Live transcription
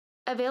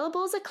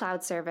Available as a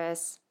cloud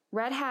service,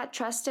 Red Hat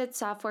Trusted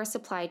Software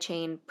Supply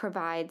Chain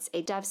provides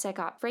a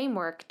DevSecOps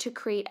framework to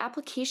create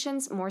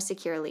applications more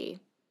securely.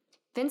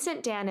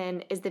 Vincent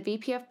Danen is the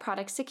VP of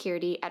Product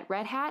Security at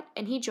Red Hat,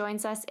 and he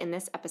joins us in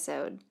this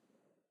episode.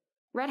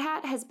 Red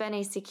Hat has been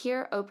a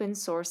secure open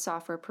source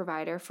software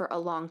provider for a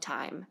long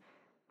time.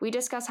 We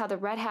discuss how the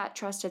Red Hat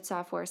Trusted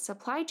Software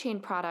Supply Chain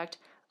product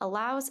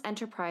allows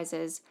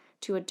enterprises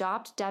to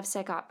adopt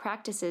DevSecOps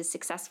practices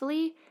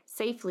successfully,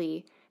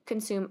 safely,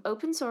 consume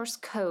open source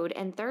code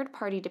and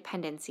third-party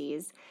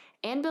dependencies,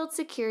 and build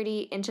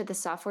security into the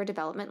software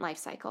development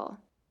lifecycle.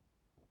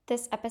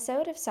 This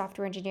episode of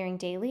Software Engineering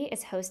Daily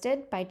is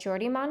hosted by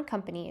Jordy Mon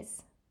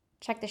Companies.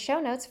 Check the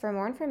show notes for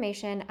more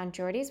information on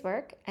Jordy's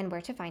work and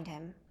where to find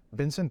him.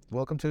 Vincent,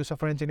 welcome to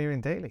Software Engineering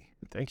Daily.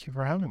 Thank you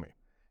for having me.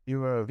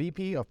 You are a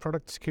VP of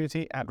Product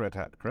Security at Red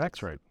Hat, correct?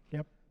 That's right.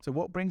 Yep. So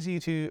what brings you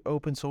to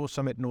Open Source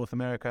Summit North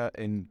America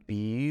in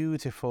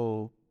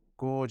beautiful,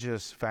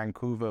 gorgeous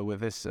Vancouver with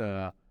this,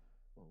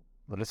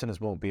 the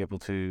listeners won't be able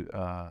to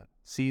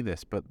see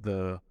this, but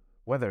the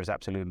weather is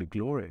absolutely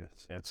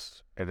glorious.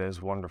 It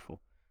is wonderful.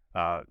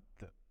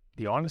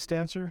 The honest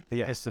answer,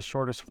 it's the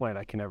shortest flight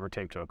I can ever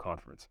take to a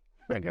conference.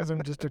 Because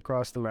I'm just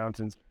across the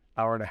mountains,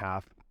 hour and a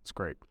half. It's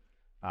great.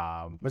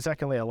 But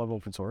secondly, I love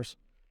open source.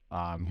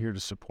 I'm here to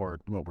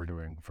support what we're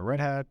doing for Red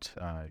Hat.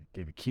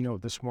 Gave a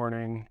keynote this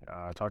morning.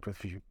 Talked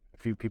with a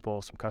few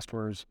people, some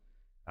customers.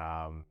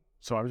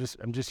 So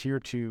I'm just here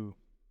to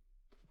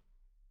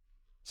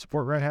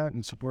support Red Hat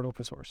and support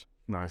open source.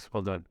 Nice,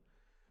 well done.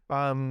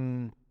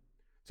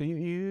 So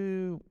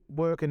you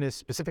work in a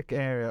specific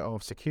area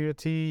of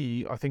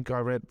security. I think I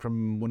read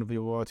from one of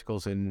your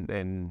articles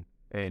in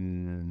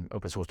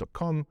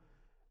opensource.com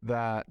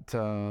that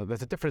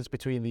there's a difference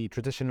between the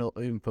traditional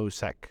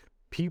InfoSec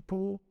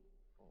people,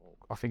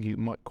 I think you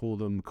might call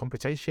them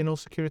computational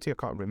security, I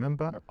can't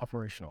remember.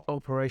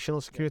 Operational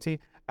security,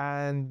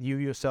 and you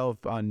yourself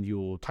and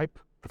your type,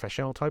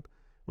 professional type,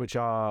 which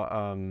are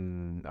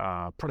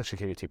product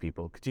security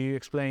people. Could you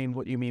explain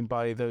what you mean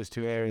by those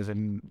two areas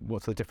and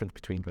what's the difference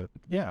between them?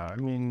 Yeah, I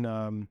mean,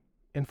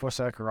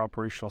 InfoSec or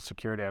operational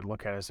security, I'd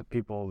look at as the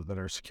people that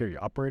are security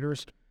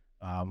operators,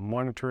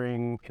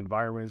 monitoring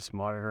environments,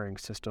 monitoring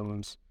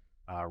systems,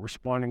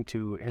 responding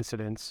to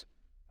incidents.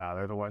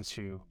 They're the ones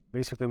who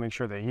basically make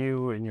sure that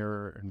you and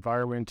your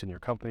environment and your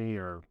company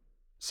are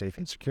safe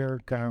and secure,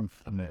 kind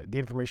of the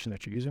information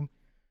that you're using.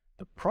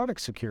 The product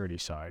security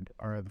side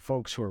are the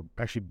folks who are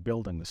actually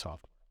building the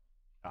software,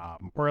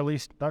 or at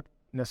least not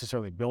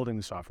necessarily building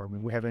the software. I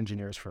mean, we have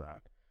engineers for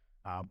that,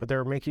 but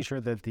they're making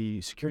sure that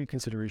the security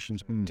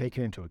considerations are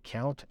taken into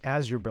account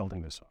as you're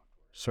building the software.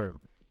 So,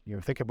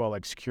 think about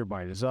like secure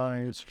by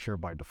design, secure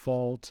by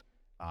default,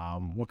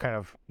 what kind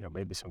of,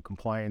 maybe some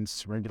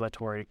compliance,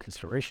 regulatory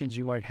considerations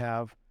you might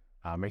have,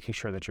 making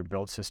sure that your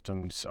build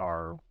systems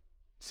are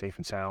safe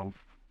and sound,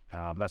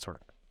 that sort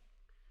of thing.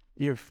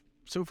 You've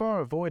so far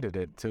avoided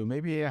it, so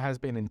maybe it has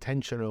been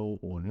intentional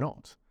or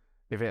not.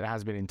 If it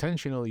has been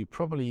intentional, you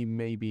probably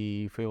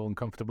maybe feel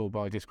uncomfortable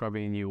by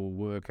describing your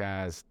work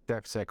as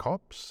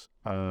DevSecOps.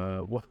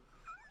 What?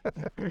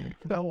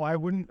 No, I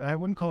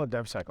wouldn't call it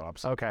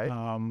DevSecOps. Okay.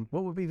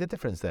 What would be the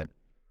difference then?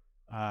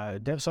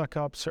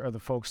 DevSecOps are the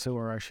folks who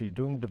are actually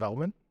doing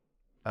development.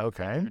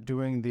 Okay.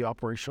 Doing the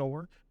operational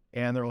work,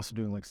 and they're also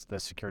doing like the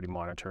security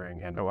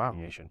monitoring and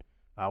remediation.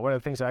 One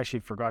of the things I actually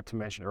forgot to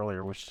mention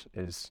earlier, which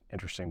is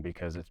interesting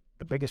because it's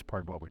the biggest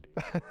part of what we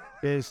do,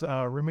 is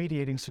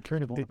remediating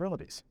security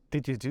vulnerabilities.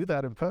 Did you do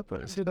that on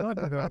purpose? I did not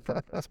do that on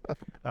purpose.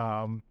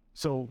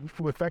 So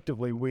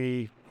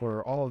effectively,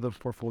 for all of the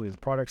portfolio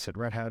of products at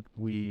Red Hat,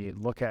 we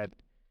look at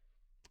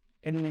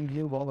any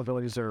new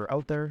vulnerabilities that are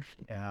out there,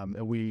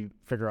 and we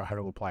figure out how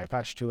to apply a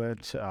patch to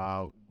it.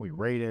 We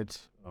rate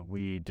it.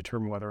 We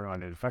determine whether or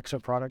not it affects our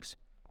products.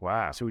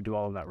 Wow. So we do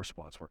all of that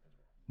response work.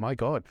 My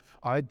God.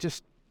 I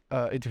just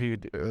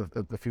interviewed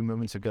a few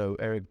moments ago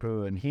Eric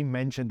Brewer, and he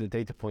mentioned a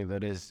data point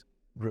that is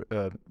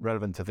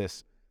relevant to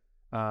this.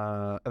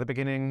 At the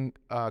beginning,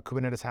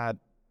 Kubernetes had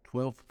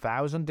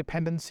 12,000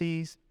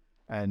 dependencies,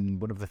 and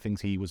one of the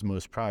things he was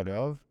most proud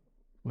of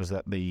was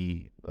that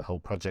the whole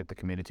project, the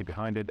community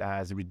behind it,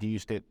 has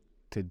reduced it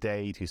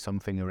today to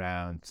something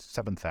around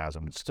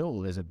 7,000.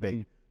 Still, there's a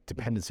big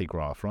dependency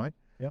graph, right?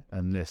 Yep.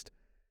 And list.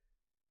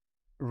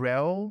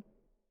 RHEL,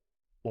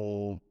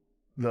 or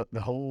the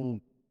whole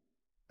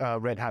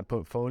Red Hat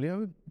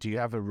portfolio, do you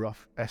have a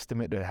rough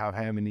estimate of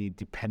how many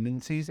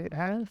dependencies it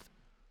has?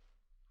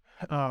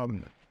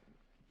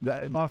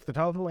 Off the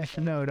top of the list,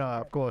 no,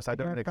 of course, I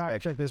don't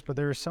expect check this, but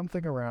there's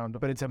something around,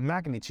 but it's a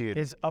magnitude.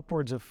 It's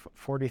upwards of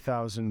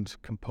 40,000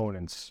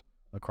 components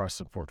across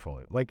the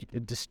portfolio, like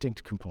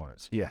distinct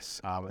components.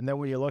 Yes. And then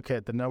when you look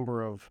at the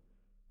number of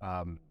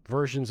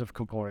versions of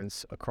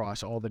components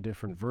across all the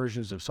different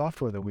versions of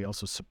software that we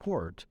also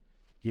support,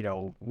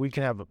 we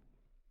can have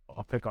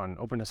I'll pick on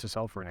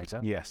OpenSSL for an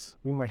example. Yes.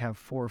 We might have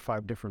 4 or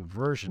 5 different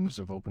versions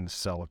of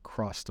OpenSSL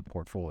across the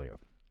portfolio.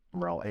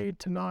 RHEL 8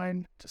 to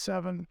 9 to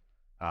 7.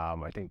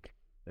 I think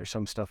There's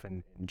some stuff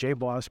in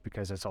JBoss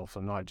because it's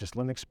also not just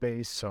Linux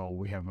based. So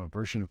we have a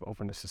version of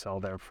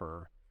OpenSSL there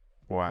for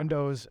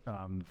Windows,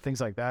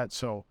 things like that.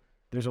 So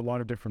there's a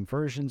lot of different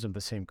versions of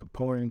the same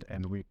component,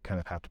 and we kind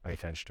of have to pay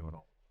attention to it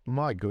all.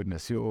 My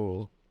goodness,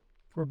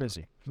 We're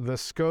busy. the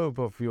scope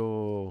of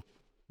your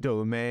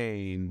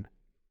domain.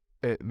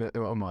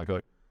 Oh my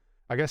God.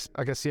 I guess,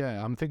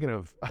 yeah, I'm thinking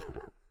of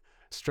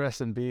stress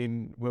and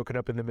being woken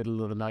up in the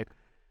middle of the night.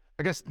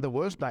 I guess the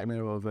worst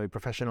nightmare of a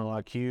professional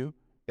IQ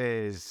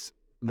is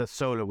the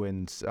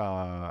SolarWinds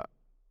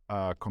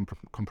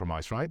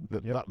compromise, right?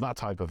 That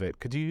type of it.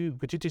 Could you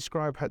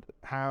describe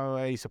how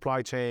a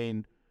supply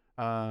chain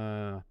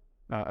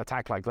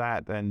attack like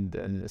that,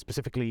 and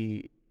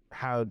specifically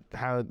how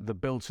the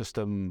build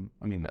system,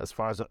 I mean, as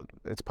far as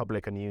it's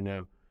public and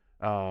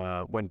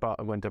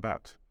went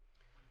about?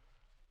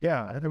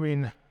 Yeah, I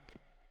mean,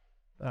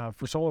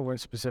 for SolarWinds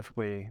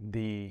specifically,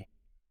 the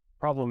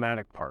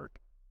problematic part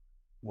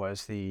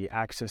was the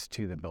access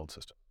to the build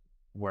system,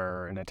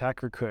 where an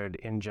attacker could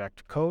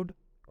inject code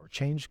or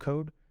change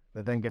code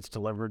that then gets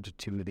delivered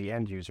to the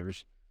end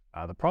users.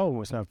 The problem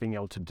was not being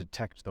able to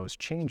detect those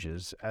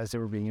changes as they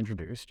were being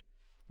introduced,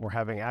 or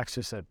having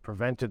access that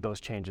prevented those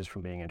changes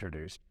from being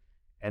introduced.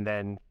 And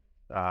then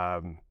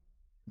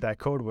that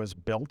code was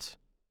built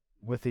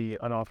with the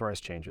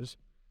unauthorized changes,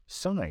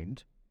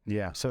 signed,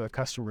 so the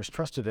customers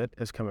trusted it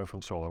as coming from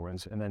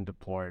SolarWinds, and then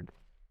deployed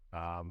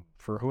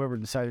for whoever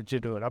decided to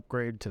do an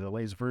upgrade to the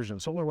latest version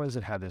of SolarWinds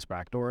that had this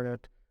backdoor in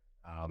it.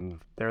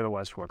 They're the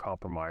ones who were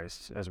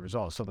compromised as a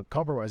result. So the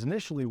compromise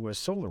initially was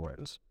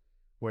SolarWinds,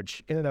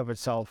 which in and of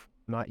itself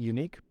not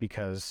unique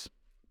because,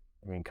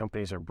 I mean,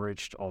 companies are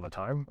breached all the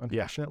time,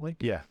 unfortunately.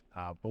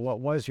 But what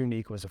was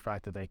unique was the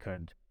fact that they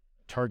could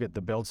target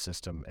the build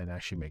system and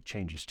actually make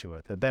changes to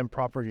it that then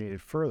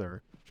propagated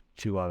further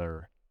to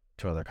other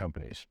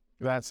companies.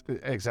 That's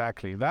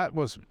exactly. That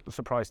was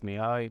surprised me.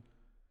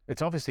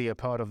 It's obviously a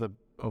part of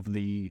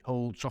the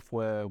whole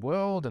software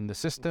world and the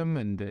system,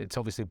 and it's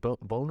obviously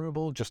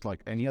vulnerable, just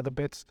like any other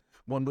bits.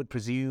 One would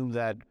presume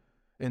that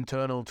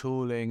internal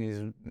tooling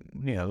is,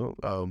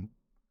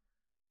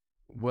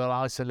 well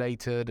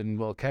isolated and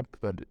well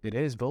kept, but it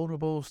is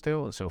vulnerable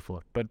still, and so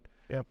forth. But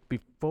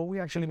before we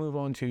actually move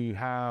on to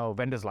how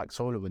vendors like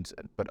SolarWinds,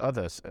 but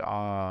others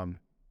are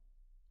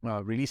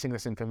releasing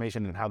this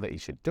information and how they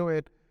should do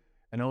it,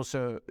 and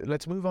also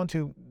let's move on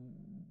to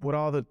what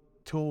are the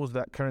tools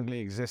that currently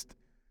exist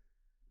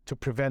to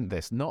prevent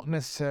this. Not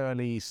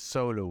necessarily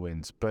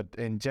SolarWinds, but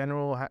in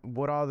general,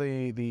 what are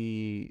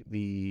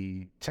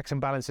the checks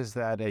and balances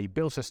that a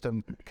build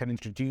system can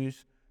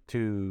introduce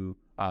to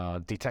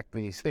detect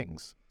these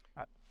things?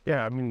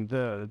 Yeah, I mean,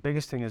 the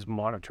biggest thing is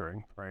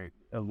monitoring, right?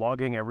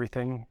 Logging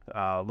everything,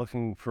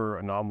 looking for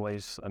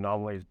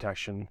anomaly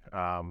detection.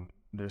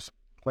 There's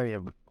plenty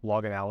of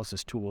log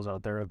analysis tools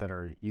out there that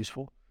are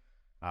useful.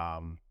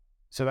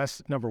 So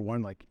that's number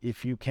one. Like,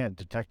 if you can't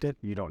detect it,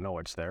 you don't know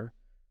it's there.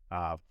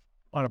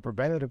 On a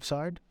preventative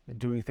side,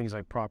 doing things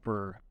like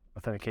proper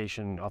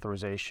authentication,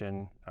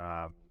 authorization,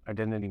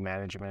 identity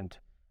management,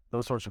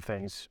 those sorts of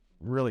things,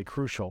 really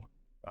crucial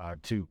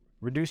to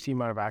reduce the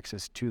amount of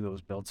access to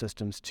those build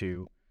systems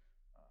to,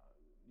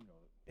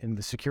 in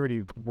the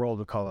security world,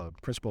 we call it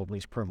a principle of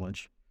least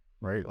privilege,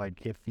 right?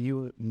 Like, if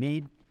you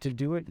need to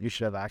do it, you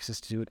should have access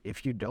to do it.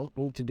 If you don't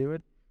need to do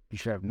it, you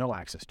should have no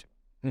access to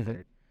it. Mm-hmm.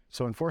 Right?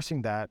 So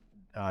enforcing that,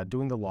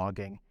 doing the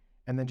logging,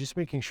 and then just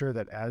making sure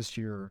that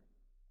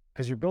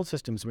because your build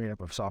system is made up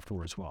of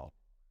software as well,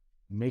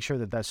 make sure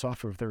that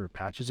software, if there are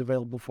patches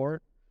available for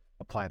it,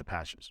 apply the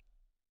patches,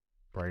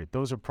 right?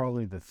 Those are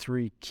probably the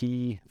three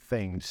key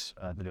things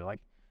to do. Like,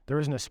 there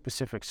isn't a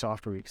specific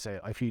software you can say,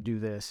 if you do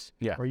this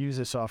or use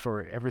this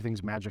software,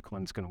 everything's magical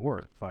and it's going to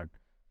work. But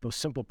those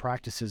simple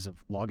practices of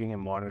logging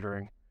and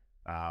monitoring,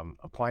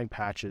 applying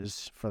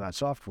patches for that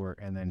software,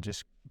 and then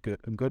just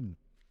good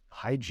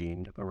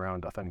hygiene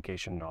around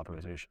authentication and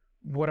authorization.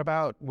 What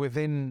about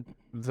within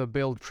the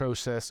build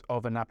process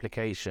of an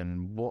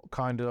application? What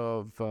kind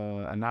of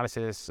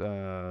analysis,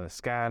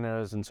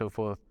 scanners, and so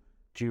forth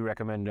do you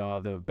recommend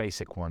are the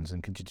basic ones,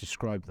 and could you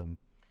describe them?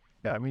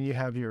 Yeah, I mean, you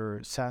have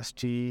your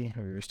SAST, or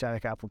your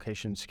static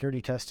application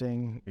security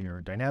testing, your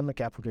dynamic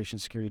application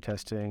security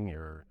testing,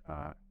 your...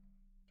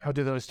 How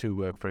do those two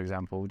work, for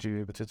example? Would you be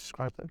able to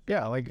describe them?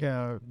 Yeah, like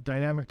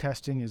dynamic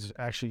testing is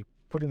actually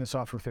putting the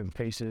software through the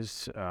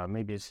paces.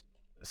 Maybe it's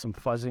some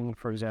fuzzing,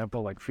 for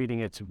example, like feeding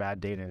it some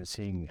bad data and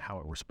seeing how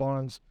it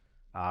responds,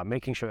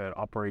 making sure that it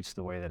operates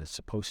the way that it's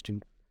supposed to.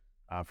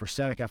 For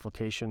static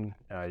application,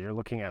 you're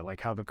looking at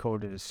like how the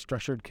code is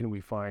structured. Can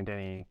we find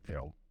any,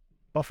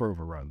 buffer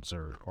overruns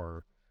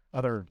or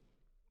other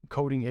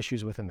coding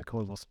issues within the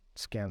code? We'll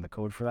scan the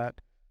code for that.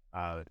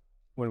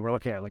 When we're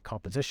looking at like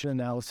composition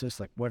analysis,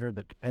 like what are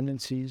the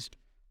dependencies?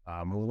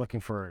 We're looking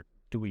for,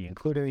 do we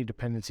include any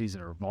dependencies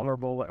that are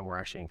vulnerable, and we're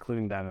actually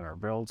including that in our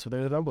build. So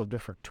there's a number of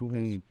different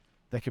tools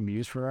that can be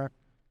used for that.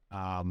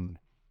 And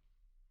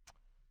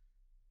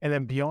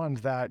then beyond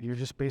that, you're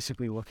just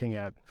basically looking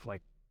at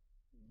like,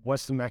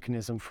 what's the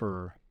mechanism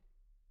for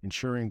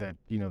ensuring that,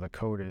 the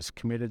code is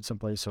committed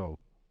someplace. So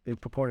a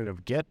proponent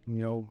of Git,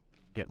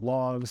 Git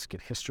logs,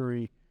 Git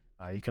history.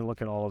 You can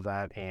look at all of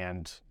that,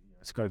 and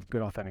it's got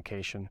good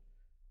authentication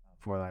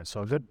for that.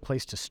 So a good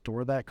place to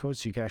store that code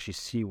so you can actually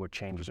see what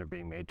changes are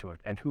being made to it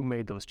and who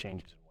made those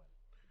changes and when.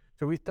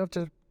 So we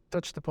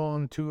touched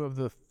upon two of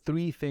the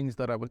three things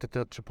that I want to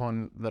touch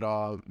upon that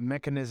are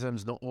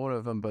mechanisms, not all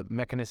of them, but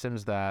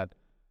mechanisms that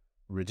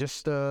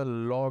register,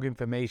 log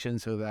information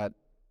so that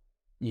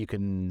you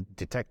can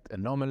detect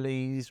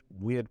anomalies,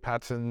 weird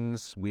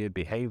patterns, weird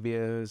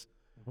behaviors,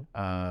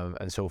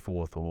 and so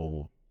forth,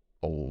 or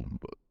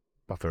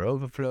buffer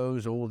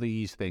overflows, all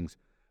these things.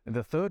 And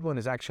the third one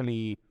is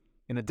actually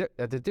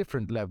at a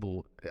different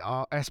level,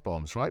 are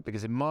SBOMs, right?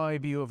 Because in my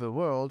view of the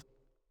world,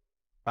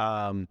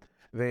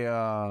 they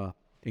are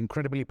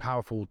incredibly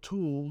powerful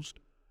tools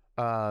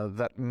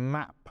that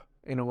map,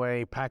 in a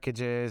way,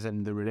 packages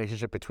and the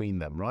relationship between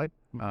them, right?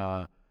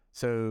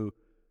 So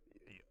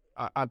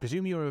I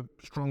presume you're a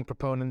strong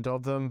proponent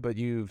of them, but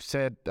you've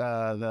said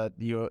that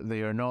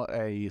they are not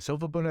a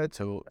silver bullet.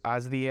 So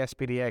as the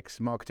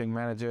SPDX marketing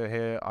manager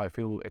here, I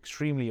feel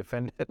extremely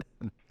offended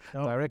and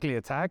directly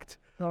attacked.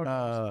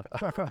 No,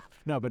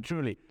 but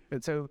truly.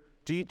 So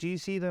do you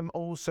see them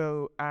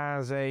also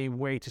as a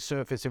way to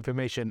surface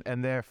information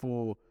and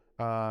therefore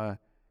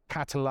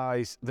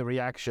catalyze the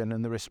reaction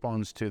and the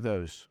response to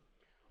those?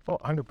 Well,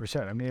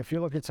 100%. I mean, if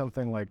you look at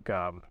something like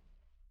the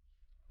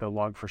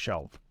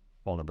Log4Shell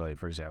vulnerability,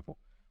 for example,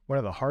 one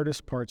of the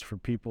hardest parts for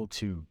people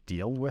to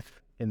deal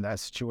with in that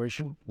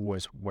situation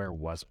was where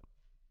was it,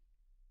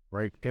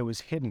 right? It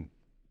was hidden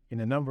in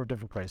a number of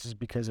different places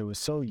because it was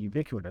so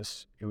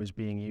ubiquitous. It was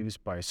being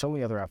used by so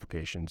many other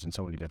applications in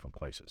so many different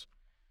places.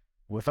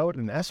 Without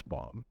an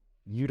SBOM,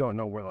 you don't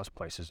know where those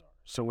places are.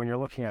 So when you're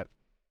looking at,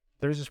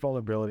 there's this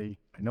vulnerability,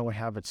 I know I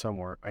have it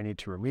somewhere, I need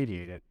to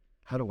remediate it,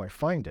 how do I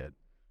find it?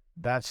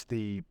 That's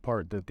the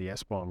part that the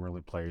SBOM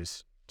really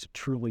plays to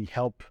truly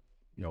help,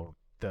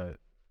 the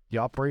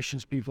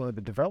operations people and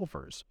the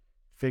developers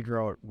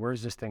figure out,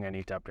 where's this thing I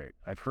need to update?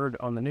 I've heard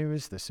on the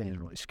news, this thing is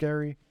really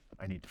scary.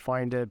 I need to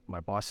find it.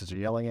 My bosses are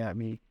yelling at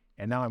me.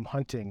 And now I'm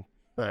hunting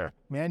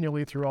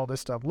manually through all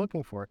this stuff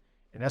looking for it.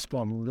 And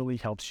SBOM really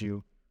helps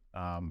you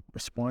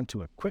respond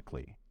to it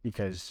quickly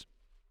because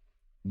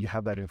you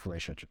have that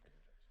information.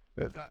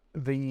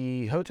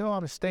 The hotel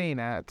I'm staying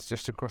at,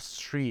 just across the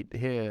street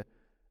here,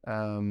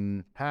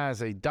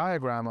 has a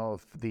diagram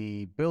of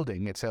the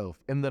building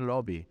itself in the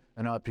lobby.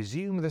 And I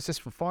presume this is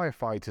for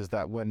firefighters,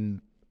 that when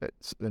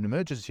an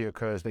emergency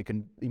occurs, they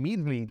can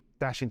immediately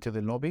dash into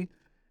the lobby,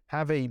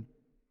 have a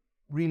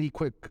really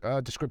quick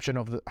description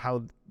of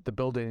how the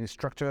building is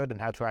structured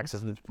and how to access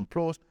the different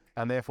floors.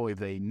 And therefore, if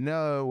they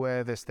know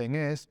where this thing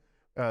is,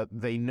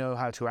 they know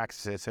how to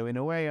access it. So in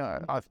a way,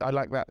 I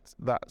like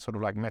that sort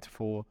of like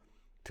metaphor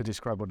to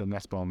describe what an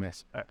SBOM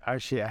is.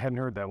 Actually, I hadn't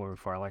heard that one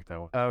before. I like that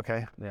one.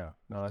 Okay. Yeah.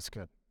 No, that's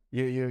good.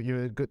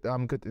 You're good.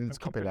 I'm good. It's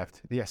copy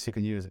left. Yes, you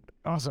can use it.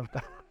 Awesome.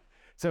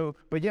 So,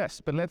 but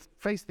let's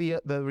face the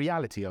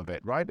reality of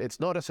it, right? It's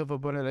not a silver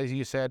bullet, as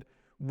you said.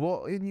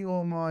 What in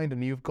your mind,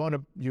 and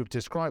you've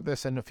described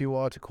this in a few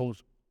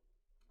articles,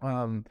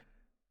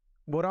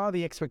 what are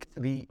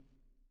the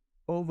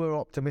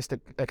over-optimistic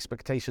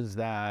expectations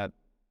that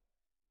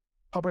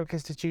public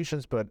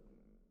institutions, but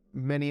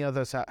many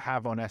others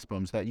have on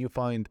SBOMs that you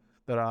find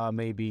that are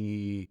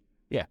maybe,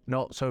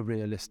 not so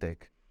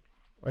realistic?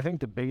 I think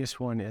the biggest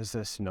one is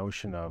this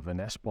notion of an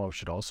SBOM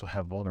should also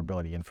have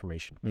vulnerability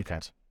information. Okay.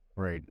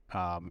 Right.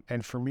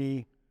 And for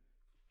me,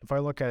 if I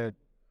look at it,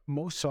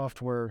 most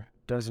software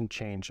doesn't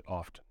change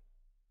often,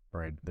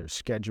 right? There's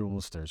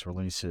schedules, there's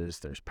releases,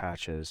 there's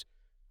patches.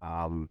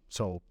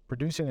 So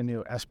producing a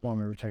new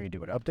SBOM every time you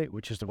do an update,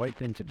 which is the right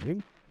thing to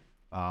do,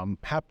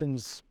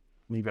 happens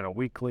maybe on a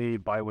weekly,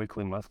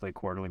 bi-weekly, monthly,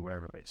 quarterly,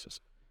 whatever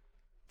basis.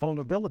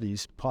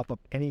 Vulnerabilities pop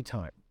up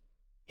anytime.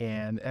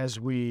 And as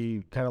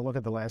we kind of look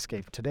at the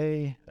landscape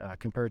today,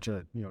 compared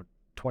to,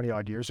 20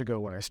 odd years ago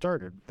when I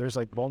started, there's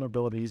like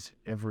vulnerabilities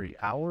every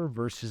hour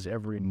versus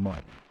every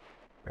month,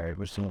 right?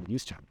 Which I'm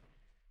used to.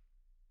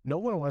 No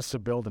one wants to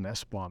build an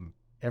SBOM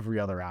every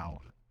other hour,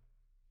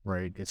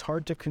 right? It's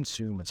hard to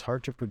consume, it's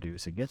hard to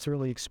produce, it gets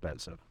really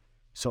expensive.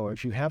 So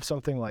if you have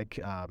something like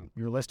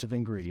your list of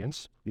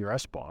ingredients, your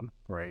SBOM,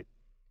 right?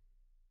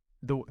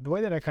 The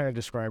way that I kind of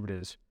describe it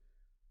is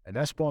an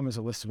SBOM is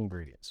a list of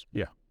ingredients.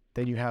 Yeah.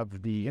 Then you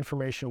have the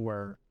information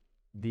where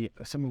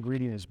some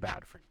ingredient is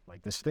bad for you.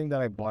 Like this thing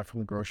that I bought from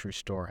the grocery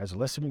store has a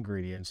list of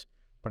ingredients,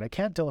 but I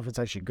can't tell if it's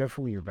actually good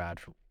for me or bad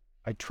for me.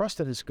 I trust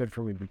that it's good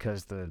for me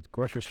because the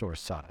grocery store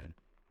saw it.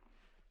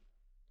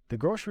 The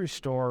grocery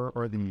store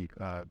or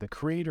the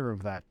creator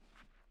of that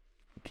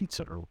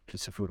pizza or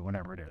piece of food or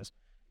whatever it is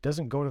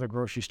doesn't go to the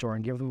grocery store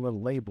and give them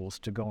little labels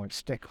to go and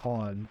stick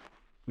on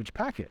each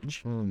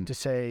package to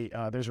say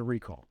there's a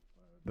recall.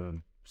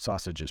 The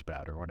sausage is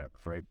bad or whatever,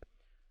 right?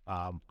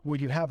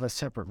 Would you have a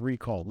separate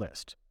recall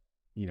list?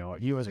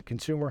 You as a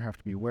consumer have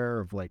to be aware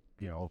of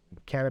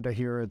Canada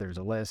here, there's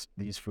a list,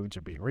 these foods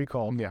are being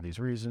recalled for these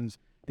reasons,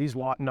 these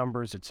lot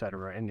numbers,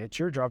 etc. And it's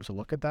your job to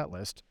look at that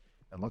list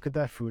and look at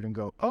that food and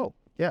go, oh,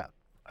 yeah,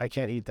 I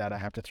can't eat that. I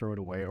have to throw it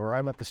away. Or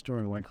I'm at the store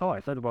and like, oh,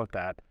 I thought about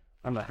that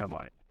on the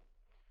headline.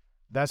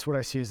 That's what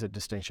I see as a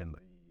distinction.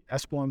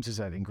 SBOMs is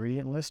that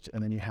ingredient list,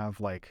 and then you have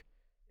like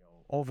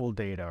oval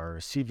data or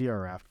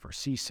CVRF or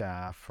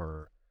CSAF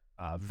or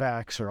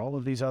VEX or all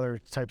of these other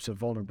types of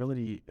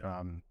vulnerability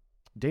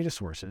data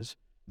sources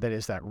that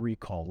is that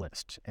recall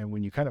list. And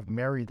when you kind of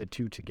marry the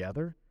two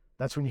together,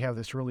 that's when you have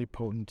this really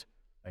potent,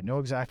 I know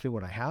exactly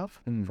what I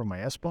have from my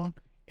SBOM,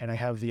 and I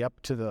have the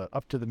up to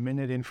the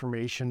minute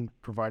information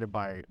provided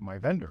by my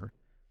vendor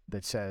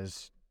that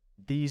says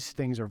these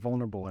things are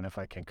vulnerable, and if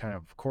I can kind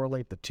of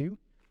correlate the two,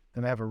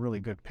 then I have a really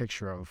good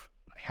picture of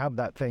I have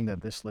that thing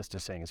that this list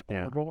is saying is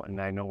vulnerable,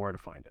 and I know where to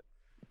find it.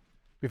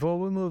 Before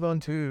we move on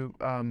to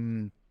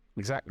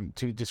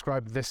to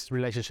describe this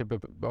relationship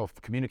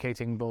of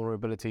communicating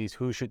vulnerabilities,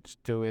 who should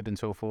do it, and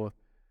so forth,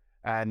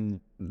 and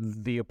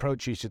the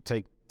approach you should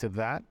take to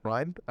that,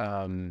 right?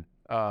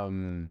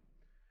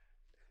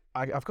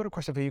 I've got a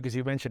question for you because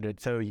you mentioned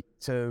it.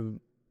 So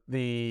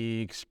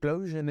the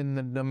explosion in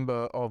the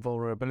number of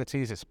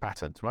vulnerabilities is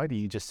patterns, right?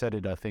 You just said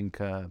it, I think,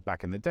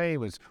 back in the day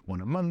was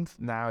one a month.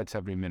 Now it's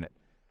every minute.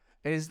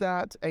 Is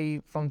that a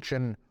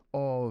function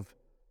of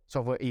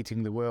software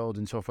eating the world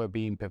and software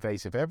being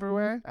pervasive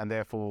everywhere, and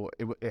therefore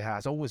it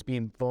has always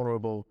been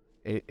vulnerable?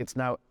 It's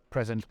now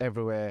present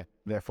everywhere,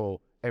 therefore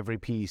every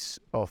piece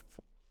of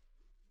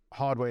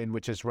hardware in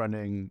which it's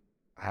running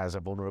has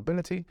a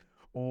vulnerability?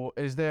 Or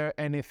is there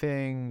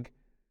anything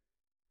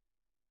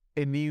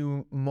in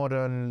new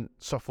modern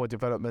software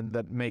development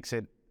that makes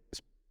it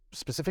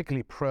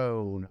specifically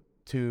prone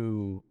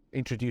to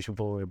introducing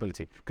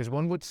vulnerability? Because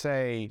one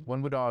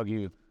would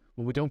argue,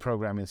 well, we don't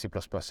program in C++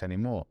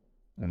 anymore,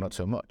 or not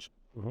so much.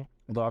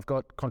 Although I've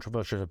got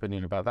controversial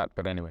opinion about that,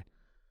 but anyway.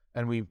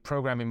 And we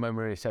program in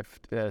memory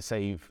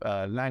save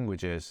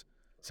languages.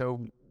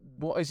 So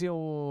what is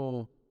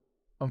your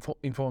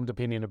informed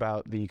opinion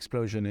about the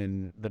explosion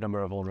in the number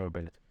of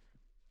vulnerabilities?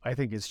 I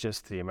think it's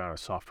just the amount of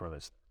software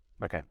that's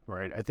okay,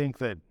 right. I think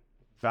that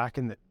back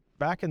in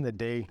the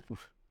day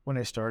when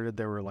I started,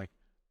 there were like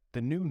the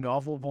new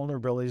novel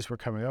vulnerabilities were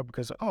coming up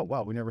because, oh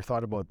wow, we never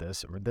thought about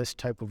this or this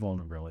type of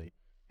vulnerability,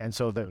 and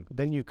so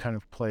then you kind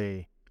of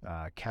play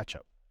catch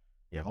up.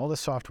 You have all the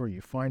software,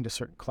 you find a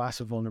certain class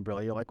of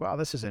vulnerability, you're like, wow,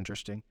 this is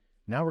interesting.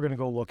 Now we're going to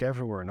go look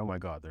everywhere, and oh my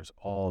God, there's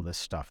all this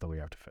stuff that we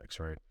have to fix,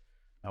 right?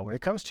 Now, when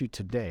it comes to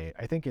today,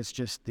 I think it's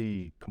just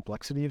the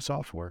complexity of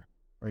software,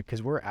 right?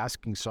 Because we're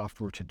asking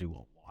software to do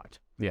a lot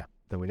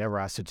that we never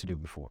asked it to do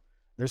before.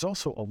 There's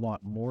also a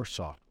lot more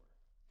software.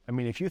 I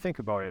mean, if you think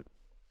about it,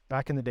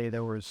 back in the day,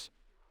 there was,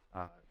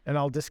 and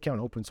I'll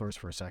discount open source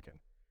for a second,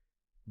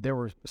 there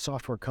were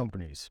software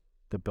companies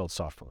that built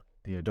software,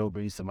 the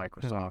Adobes, the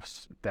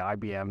Microsofts, the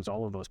IBMs,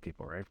 all of those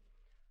people, right?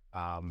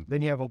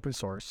 Then you have open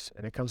source,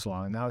 and it comes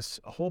along, and now it's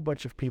a whole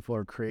bunch of people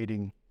are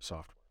creating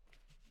software.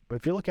 But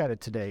if you look at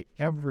it today,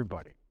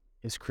 everybody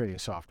is creating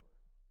software.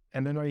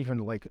 And they're not even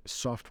like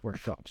software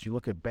shops. You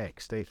look at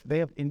banks, they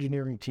have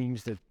engineering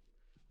teams that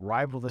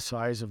rival the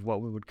size of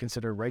what we would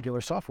consider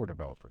regular software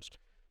developers.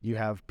 You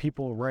have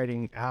people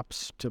writing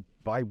apps to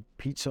buy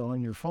pizza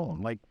on your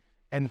phone. Like,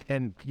 and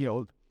you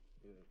know,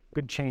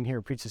 good chain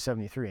here, Pizza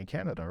 73 in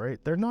Canada, right?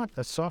 They're not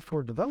a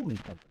software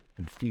development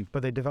company,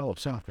 but they develop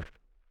software,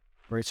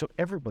 right? So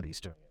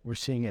everybody's doing it. We're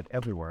seeing it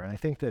everywhere. And I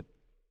think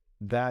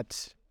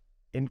that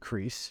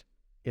increase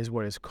is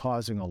what is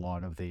causing a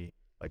lot of the,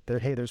 like,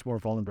 there's more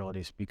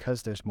vulnerabilities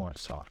because there's more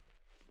software.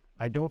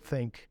 I don't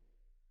think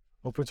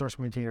open source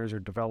maintainers or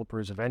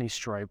developers of any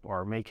stripe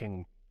are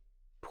making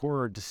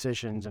poor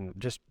decisions and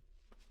just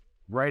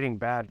writing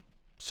bad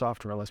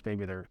software unless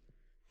maybe they're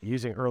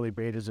using early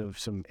betas of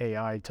some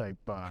AI type,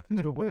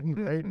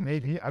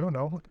 maybe, I don't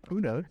know,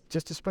 who knows,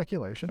 just a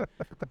speculation.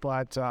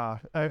 But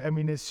I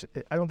mean,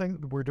 I don't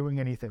think we're doing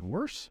anything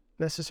worse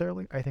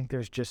necessarily. I think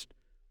there's just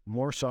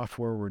more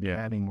software, we're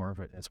adding more of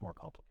it, and it's more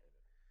complicated.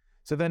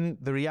 So then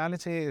the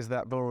reality is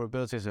that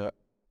vulnerabilities are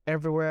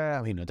everywhere.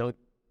 I mean, I don't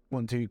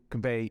want to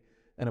convey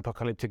an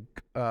apocalyptic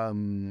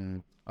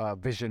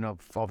vision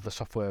of the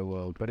software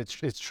world, but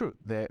it's true.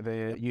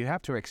 You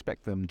have to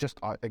expect them. Just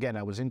again,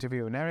 I was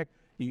interviewing Eric.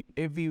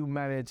 If you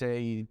manage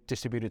a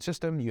distributed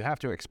system, you have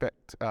to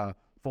expect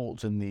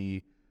faults in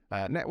the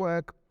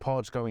network,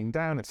 pods going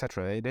down,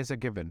 etc. It is a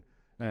given.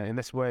 In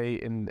this way,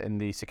 in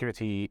the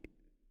security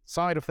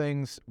side of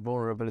things,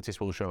 vulnerabilities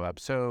will show up.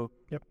 So,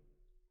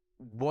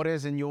 what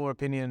is, in your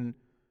opinion,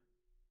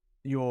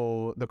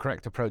 the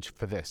correct approach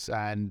for this?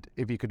 And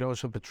if you could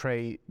also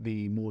portray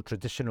the more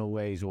traditional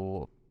ways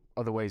or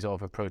other ways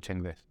of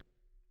approaching this.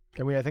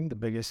 I mean, I think the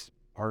biggest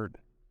part,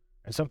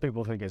 and some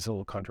people think it's a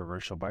little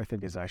controversial, but I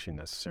think it's actually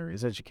necessary,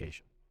 is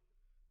education,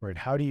 right?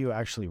 How do you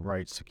actually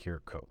write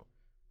secure code?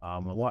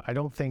 I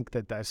don't think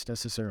that that's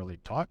necessarily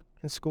taught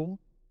in school,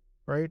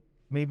 right?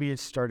 Maybe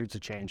it's started to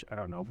change, I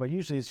don't know, but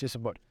usually it's just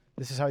about,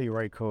 this is how you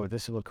write code,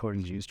 this is what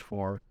coding is used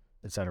for,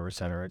 et cetera, et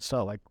cetera. It's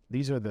not like,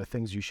 these are the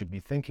things you should be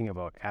thinking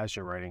about as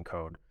you're writing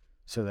code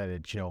so that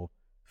it,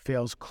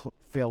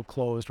 fail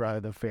closed rather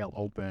than fail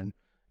open,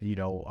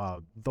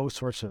 those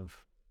sorts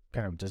of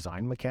kind of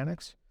design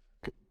mechanics.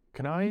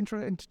 Can I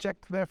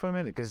interject there for a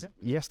minute? Because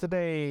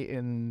yesterday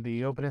in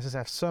the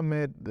OpenSSF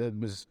Summit that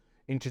was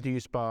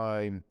introduced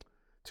by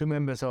two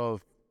members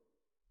of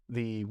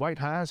the White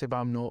House, if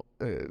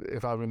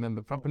I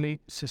remember properly,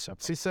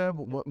 CISA,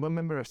 one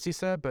member of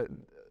CISA, but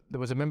there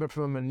was a member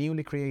from a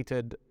newly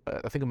created,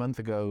 I think a month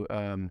ago,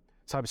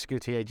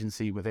 cybersecurity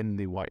agency within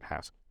the White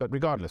House. But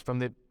regardless, from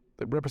the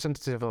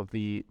representative of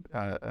the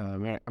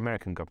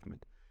American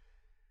government.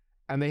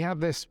 And they have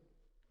this,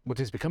 what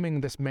is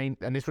becoming this main,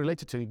 and it's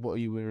related to what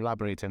you were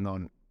elaborating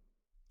on,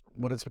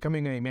 what is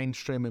becoming a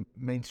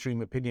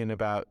mainstream opinion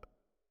about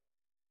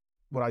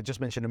what I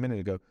just mentioned a minute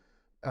ago,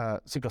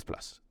 C++,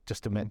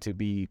 just to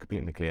be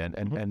completely clear,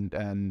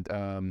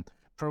 and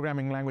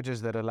programming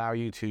languages that allow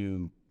you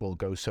to,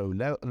 go so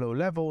low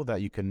level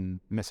that you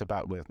can mess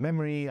about with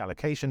memory,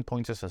 allocation,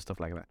 pointers, and stuff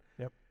like that.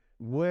 Yep.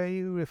 Were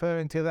you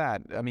referring to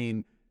that? I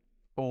mean,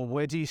 or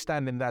where do you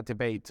stand in that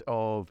debate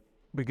of,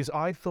 because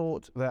I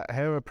thought that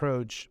her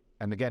approach,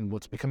 and again,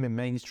 what's becoming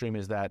mainstream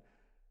is that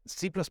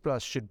C++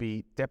 should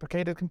be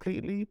deprecated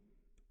completely,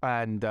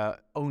 and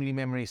only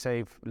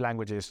memory-safe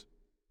languages,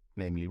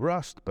 namely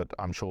Rust, but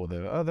I'm sure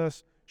there are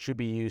others, should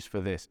be used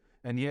for this.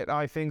 And yet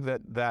I think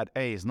that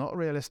A, is not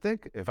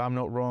realistic. If I'm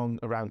not wrong,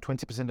 around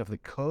 20% of the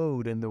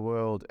code in the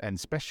world, and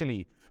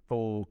especially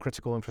for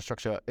critical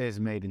infrastructure, is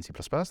made in C++.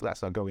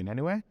 That's not going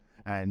anywhere.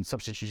 And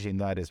substituting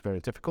that is very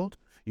difficult.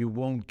 You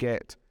won't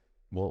get,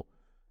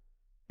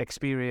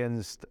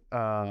 experienced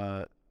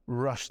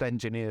Rust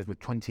engineers with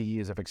 20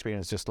 years of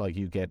experience, just like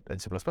you get in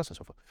C++ and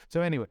so forth.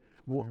 So anyway,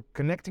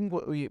 connecting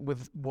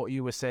with what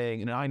you were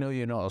saying, and I know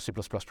you're not a C++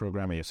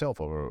 programmer yourself,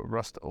 or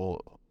Rust,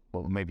 or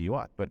maybe you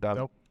are, but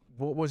Nope.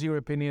 What was your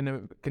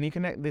opinion? Can you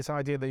connect this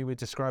idea that you were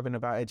describing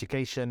about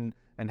education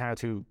and how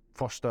to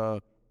foster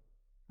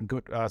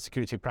good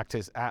security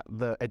practice at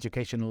the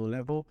educational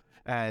level,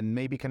 and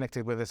maybe connect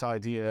it with this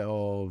idea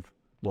of,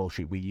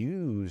 should we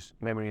use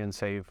memory and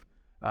safe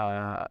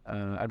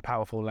and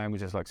powerful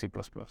languages like C++?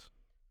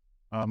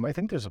 I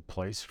think there's a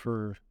place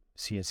for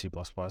C and C++.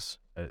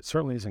 It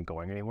certainly isn't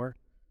going anywhere.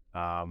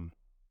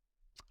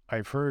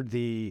 I've heard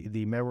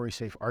the memory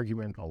safe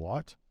argument a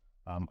lot.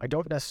 I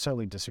don't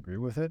necessarily disagree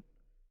with it,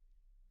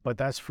 but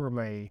that's from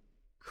a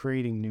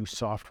creating new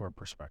software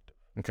perspective.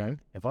 Okay.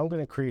 If I'm going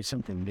to create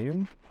something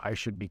new, I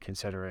should be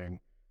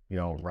considering,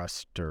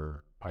 Rust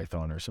or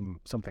Python or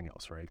something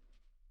else, right?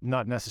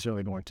 Not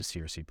necessarily going to C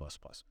or C++.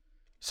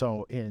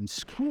 So in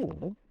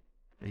school,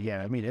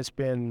 it's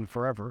been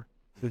forever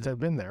since I've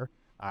been there.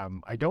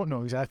 I don't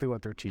know exactly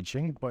what they're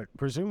teaching, but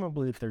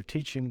presumably if they're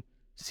teaching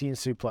C and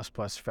C++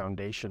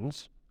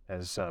 foundations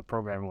as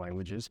programming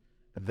languages,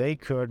 they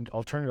could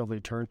alternatively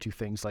turn to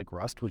things like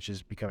Rust, which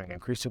is becoming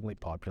increasingly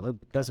popular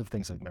because of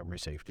things like memory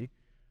safety,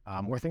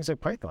 or things like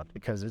Python,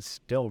 because it's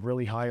still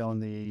really high on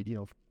the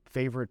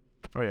favorite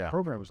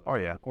programs.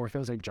 Or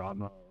things like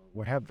Java,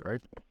 what have you,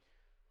 right?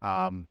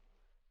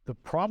 The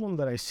problem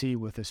that I see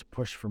with this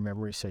push for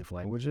memory safe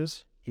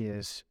languages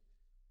is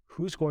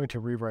who's going to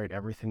rewrite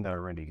everything that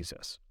already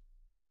exists,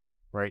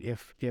 right? I'm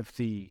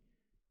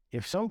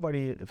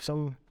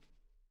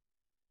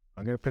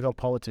going to pick up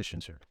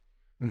politicians here.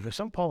 If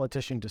some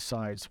politician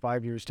decides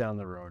 5 years down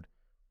the road,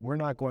 we're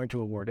not going to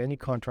award any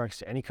contracts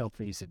to any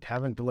companies that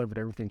haven't delivered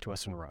everything to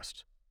us in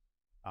Rust,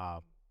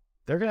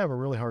 they're going to have a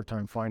really hard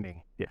time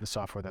finding the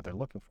software that they're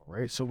looking for,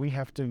 right? So we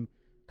have to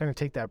kind of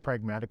take that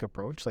pragmatic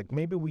approach. Like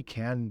maybe we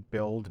can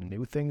build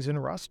new things in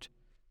Rust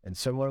and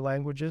similar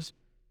languages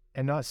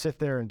and not sit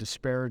there and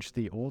disparage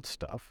the old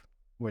stuff,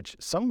 which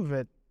some of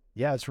it,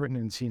 it's written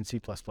in C and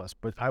C++,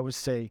 but I would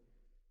say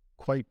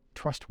quite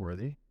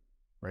trustworthy,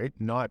 right?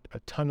 Not a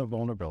ton of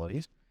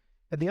vulnerabilities.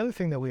 And the other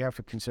thing that we have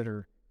to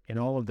consider in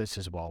all of this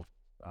as well,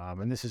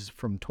 and this is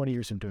from 20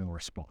 years of doing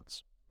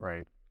response,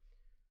 right?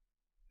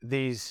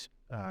 These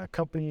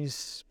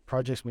companies,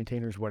 projects,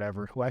 maintainers,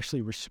 whatever, who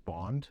actually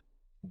respond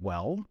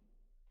well,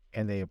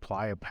 and they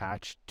apply a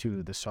patch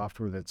to the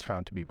software that's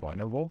found to be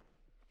vulnerable,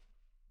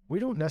 we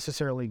don't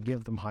necessarily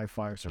give them high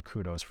fives or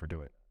kudos for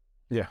doing it.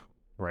 Yeah.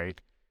 Right?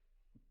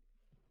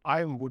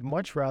 I would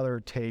much rather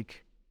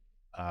take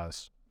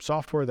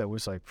software that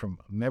was like from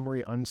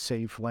memory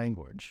unsafe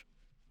language,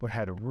 but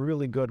had a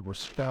really good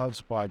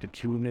response by the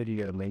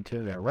community and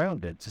maintainer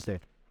around it, to say,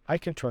 I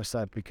can trust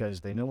that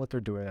because they know what they're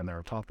doing and they're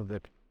on top of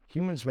it.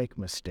 Humans make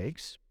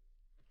mistakes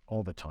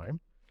all the time.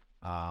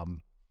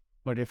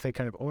 But if they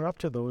kind of own up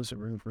to those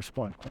and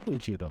respond quickly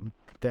to them,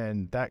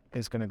 then that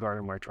is going to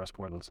garner more trust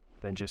more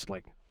than just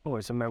like,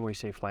 it's a memory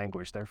safe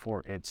language,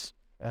 therefore it's,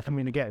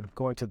 again,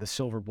 going to the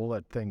silver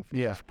bullet thing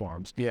for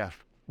farms. Yeah.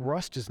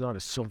 Rust is not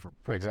a silver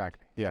bullet.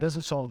 Exactly. Yeah. It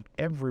doesn't solve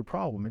every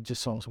problem. It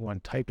just solves one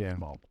type of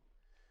problem.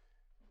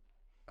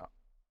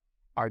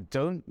 I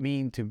don't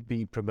mean to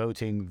be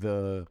promoting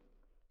the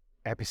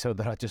episode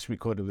that I just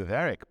recorded with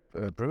Eric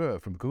Brewer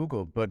from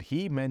Google, but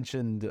he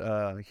mentioned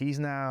he's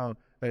now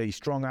a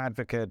strong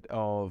advocate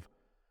of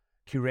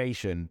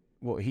curation,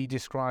 what he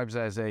describes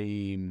as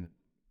the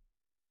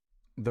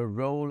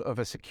role of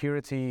a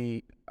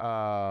security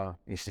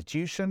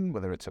institution,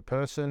 whether it's a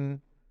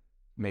person,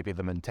 maybe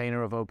the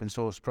maintainer of open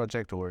source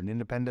project or an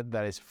independent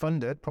that is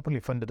funded, properly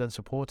funded and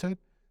supported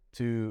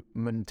to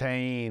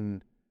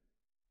maintain,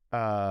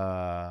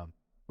 to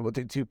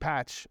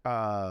patch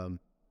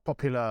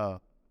popular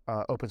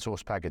open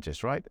source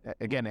packages, right?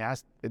 Again,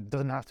 it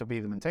doesn't have to be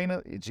the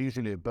maintainer. It's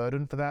usually a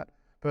burden for that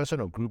person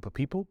or group of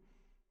people,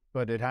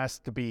 but it has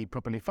to be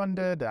properly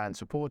funded and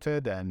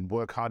supported and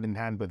work hand in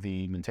hand with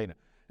the maintainer.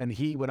 And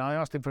when I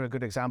asked him for a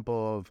good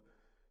example of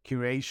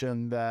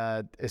curation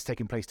that is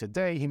taking place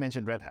today, he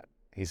mentioned Red Hat.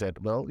 He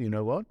said, well, you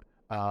know what?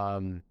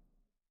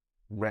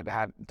 Red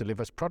Hat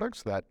delivers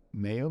products that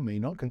may or may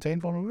not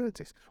contain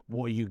vulnerabilities.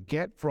 What you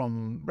get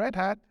from Red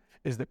Hat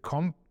is the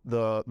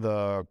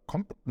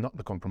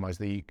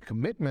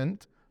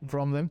commitment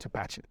from them to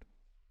patch it.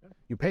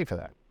 You pay for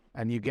that,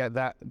 and you get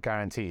that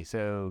guarantee.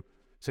 So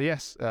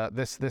yes,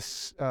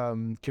 this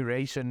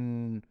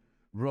curation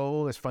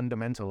role is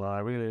fundamental. I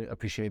really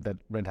appreciate that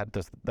Red Hat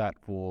does that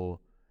for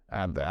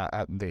at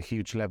the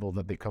huge level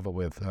that they cover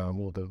with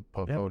all the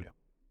portfolio. Yep.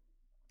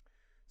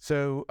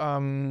 So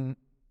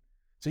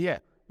yeah,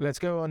 let's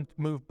go on,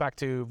 move back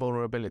to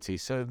vulnerability.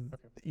 So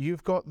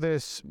you've got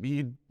this,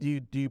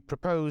 you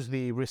propose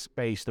the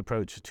risk-based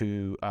approach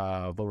to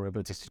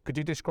vulnerabilities. Could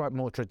you describe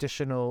more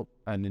traditional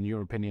and, in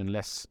your opinion,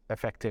 less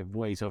effective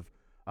ways of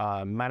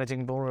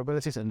managing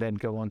vulnerabilities, and then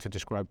go on to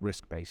describe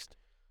risk-based?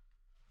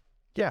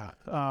 Yeah,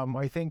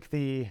 I think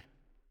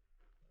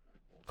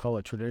call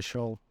it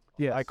traditional.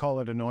 Yeah, I call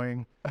it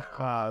annoying.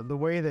 The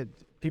way that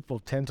people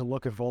tend to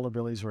look at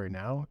vulnerabilities right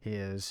now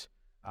is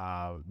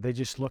they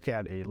just look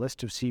at a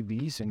list of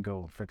CVs and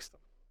go fix them.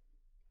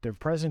 They're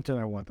present and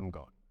I want them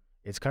gone.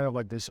 It's kind of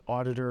like this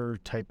auditor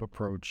type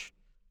approach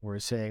where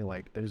it's saying,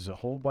 like, there's a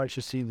whole bunch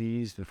of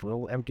CVs with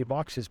little empty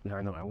boxes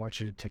behind them. I want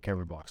you to tick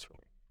every box for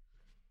me.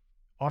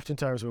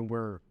 Oftentimes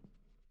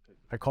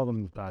I call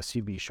them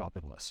CV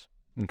shopping lists.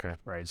 Okay.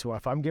 Right. So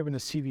if I'm given a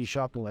CV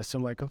shopping list,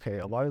 I'm like, okay,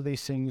 a lot of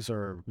these things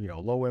are,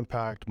 low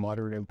impact,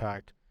 moderate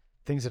impact,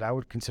 things that I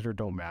would consider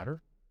don't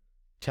matter.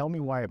 Tell me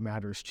why it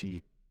matters to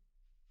you.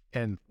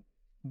 And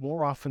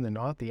more often than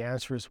not, the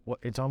answer is, well,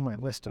 it's on my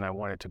list and I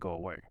want it to go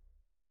away.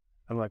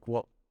 I'm like,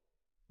 well,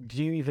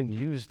 do you even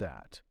use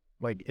that?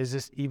 Like, is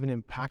this even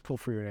impactful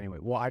for you in any way?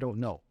 Well, I don't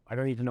know. I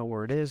don't even know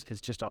where it is.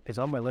 It's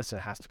on my list and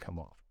it has to come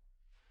off.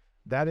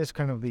 That is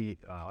kind of the,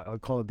 I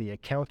would call it the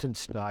accountant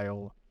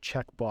style,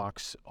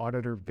 checkbox,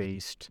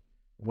 auditor-based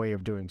way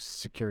of doing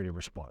security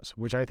response,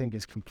 which I think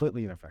is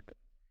completely ineffective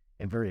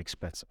and very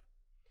expensive.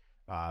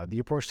 The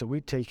approach that we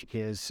take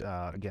is,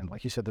 again,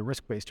 like you said, the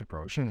risk-based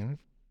approach. Mm-hmm.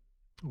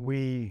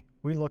 We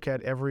look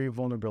at every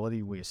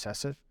vulnerability, we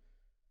assess it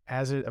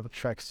as it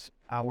affects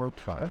our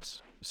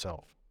products.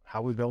 So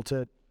how we built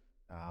it,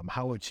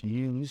 how it's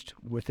used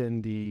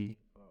within the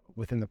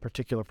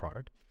particular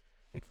product.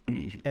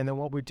 And then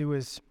what we do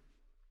is,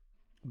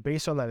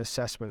 based on that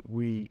assessment,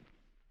 we,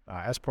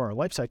 as per our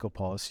lifecycle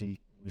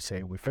policy, we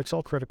say we fix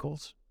all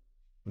criticals,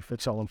 we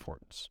fix all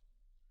importance.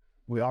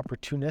 We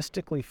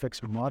opportunistically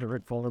fix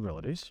moderate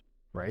vulnerabilities,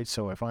 right?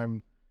 So if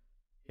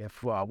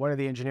one of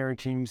the engineering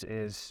teams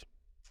is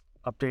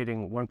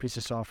updating one piece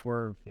of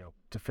software,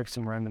 to fix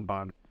some random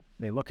bug,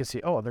 they look and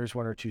see, oh, there's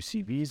one or two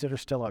CVs that are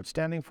still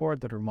outstanding for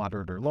it that are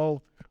moderate or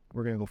low.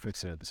 We're going to go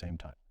fix it at the same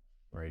time,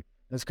 right?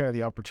 That's kind of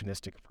the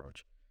opportunistic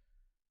approach.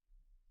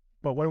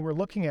 But when we're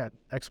looking at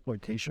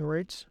exploitation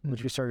rates,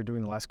 which we started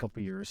doing the last couple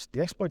of years,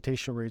 the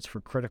exploitation rates for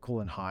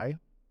critical and high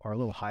are a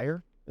little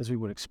higher, as we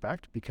would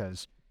expect,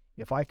 because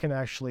if I can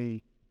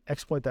actually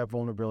exploit that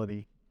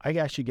vulnerability, I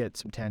actually get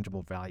some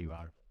tangible value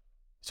out of it.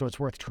 So it's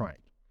worth trying.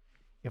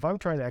 If I'm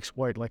trying to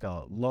exploit like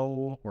a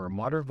low or a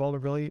moderate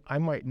vulnerability, I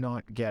might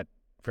not get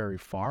very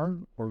far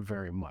or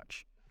very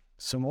much.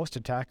 So most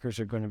attackers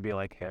are going to be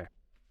like, hey,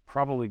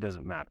 probably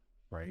doesn't matter,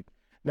 right?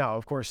 Now,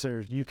 of course,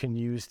 you can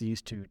use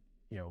these to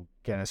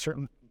get a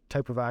certain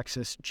type of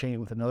access, chain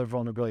with another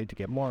vulnerability to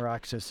get more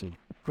access, and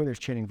there's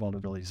chaining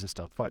vulnerabilities and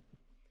stuff. But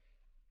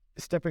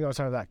stepping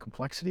outside of that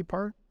complexity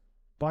part,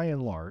 by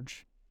and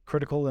large,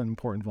 critical and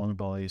important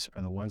vulnerabilities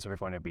are the ones that are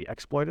going to be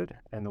exploited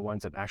and the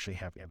ones that actually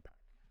have impact.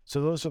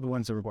 So those are the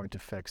ones that we're going to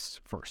fix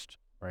first,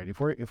 right?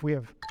 If we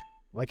have,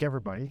 like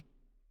everybody,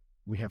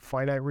 we have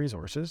finite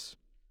resources,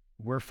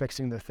 we're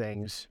fixing the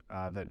things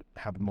that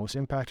have the most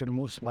impact and are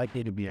most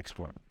likely to be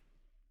exploited.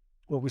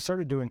 What we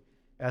started doing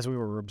as we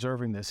were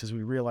observing this is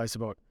we realized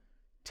about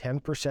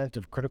 10%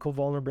 of critical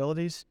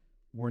vulnerabilities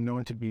were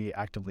known to be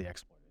actively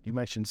exploited. You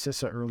mentioned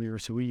CISA earlier,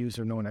 so we use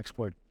our known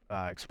exploited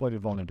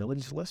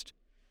vulnerabilities list.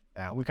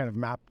 We kind of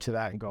map to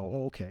that and go,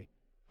 oh, okay,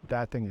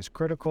 that thing is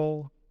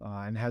critical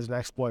and has an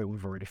exploit.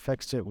 We've already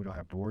fixed it. We don't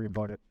have to worry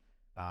about it.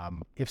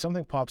 If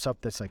something pops up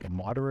that's like a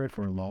moderate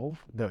or low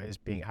that is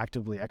being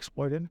actively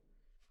exploited,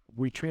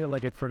 we treat it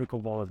like a critical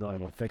vulnerability.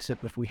 We'll fix it.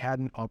 But if we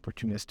hadn't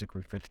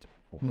opportunistically fixed it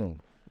before.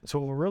 So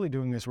what we're really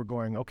doing is we're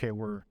going, okay,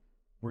 we're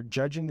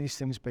judging these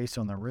things based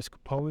on the risk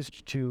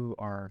posed to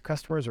our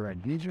customers or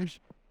end users.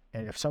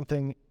 And if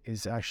something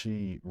is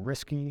actually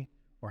risky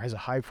or has a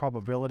high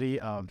probability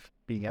of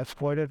being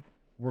exploited,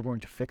 we're going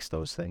to fix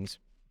those things.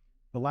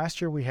 The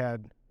last year we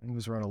had, it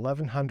was around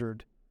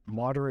 1,100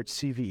 moderate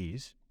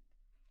CVEs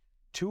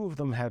 2 of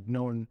them had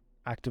known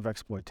active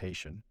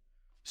exploitation.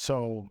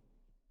 So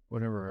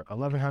whatever,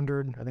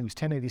 1100, I think it was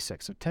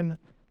 1086. So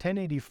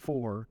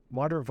 1084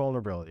 moderate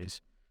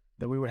vulnerabilities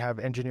that we would have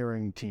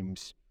engineering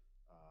teams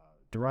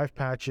derive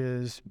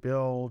patches,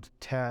 build,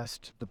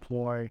 test,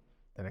 deploy,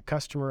 and a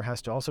customer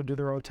has to also do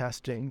their own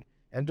testing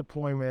and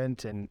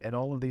deployment and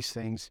all of these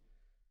things.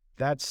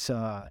 That's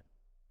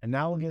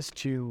analogous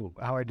to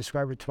how I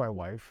described it to my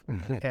wife.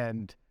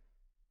 And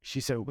she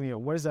said,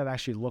 what does that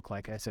actually look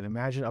like? I said,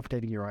 imagine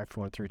updating your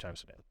iPhone 3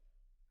 times a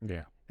day.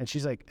 Yeah. And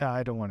she's like,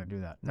 I don't want to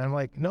do that. And I'm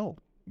like, no,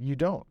 you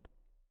don't.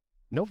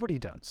 Nobody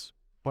does.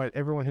 But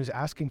everyone who's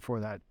asking for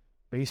that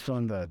based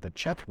on the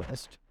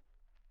checklist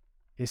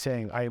is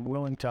saying, I'm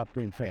willing to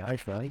upgrade my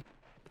iPhone,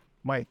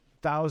 my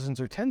thousands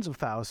or tens of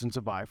thousands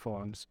of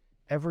iPhones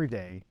every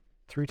day,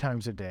 3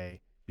 times a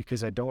day,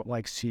 because I don't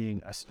like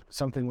seeing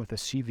something with a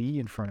CV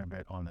in front of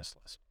it on this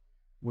list,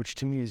 which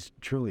to me is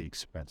truly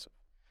expensive.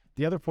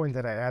 The other point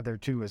that I add there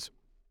too is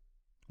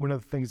one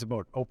of the things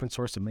about open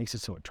source that makes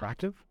it so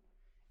attractive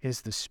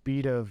is the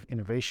speed of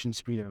innovation,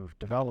 speed of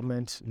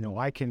development.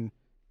 I can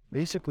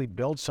basically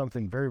build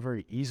something very,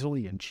 very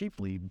easily and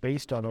cheaply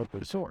based on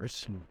open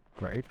source,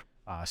 right?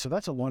 So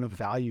that's a lot of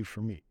value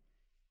for me.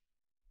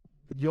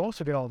 You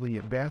also get all the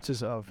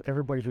advances of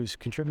everybody who's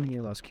contributing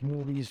in those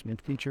communities and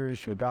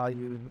features, your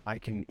value. I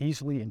can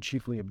easily and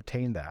cheaply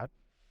obtain that.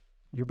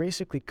 You're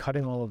basically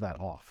cutting all of that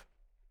off.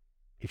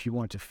 If you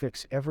want to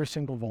fix every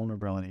single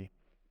vulnerability,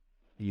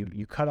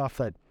 you cut off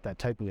that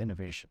type of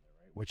innovation,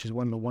 right? Which is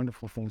one of the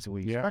wonderful things that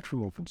we expect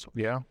from open source.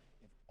 Yeah.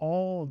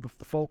 All the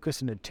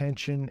focus and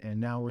attention, and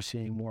now we're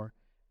seeing more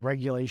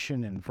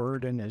regulation and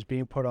burden is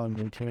being put on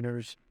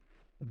maintainers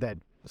that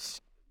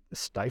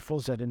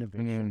stifles that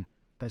innovation.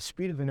 That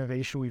speed of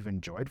innovation we've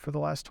enjoyed for the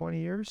last 20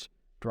 years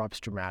drops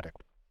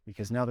dramatically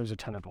because now there's a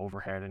ton of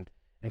overhead.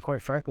 And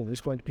quite frankly,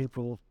 there's going to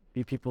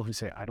be people who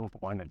say, I don't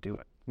want to do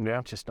it. Yeah.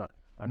 It's just not.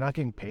 I'm not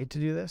getting paid to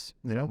do this.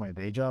 My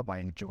day job, I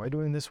enjoy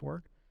doing this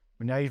work.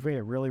 But now you've made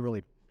it really,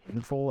 really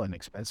painful and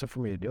expensive for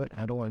me to do it. And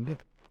I don't want to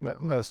do it.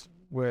 That's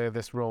where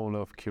this role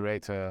of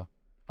curator,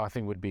 I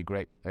think, would be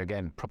great.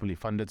 Again, properly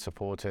funded,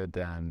 supported,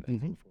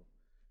 and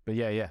but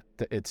yeah,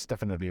 it's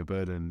definitely a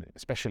burden,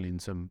 especially in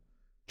some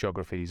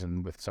geographies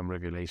and with some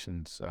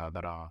regulations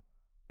that are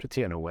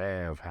pretty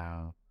unaware of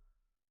how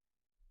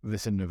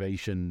this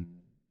innovation,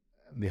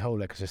 the whole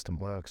ecosystem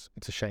works.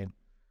 It's a shame.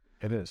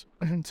 It is.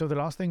 So the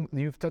last thing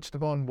you've touched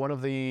upon, one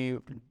of the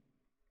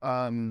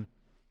known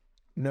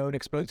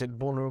exploited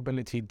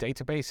vulnerability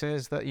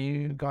databases that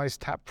you guys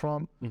tap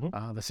from,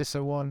 the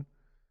CISO one.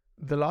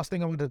 The last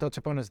thing I want to touch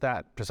upon is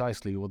that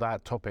precisely, or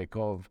that topic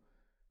of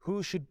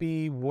who should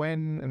be,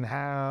 when and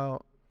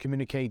how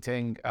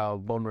communicating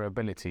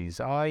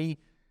vulnerabilities.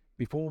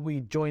 Before we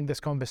joined this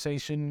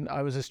conversation,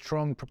 I was a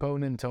strong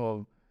proponent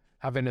of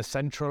having a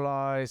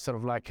centralized, sort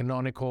of like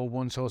canonical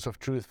one source of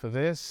truth for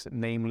this,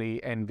 namely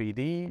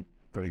NVD,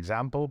 for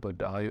example,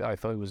 but I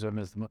thought it was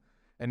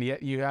and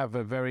yet you have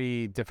a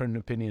very different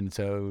opinion.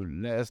 So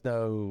let us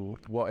know,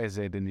 what is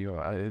it in your,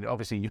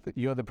 obviously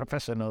you're the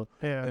professional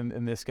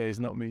in this case,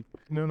 not me.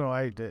 No,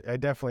 I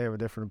definitely have a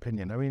different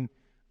opinion. I mean,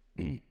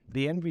 the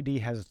NVD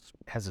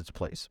has its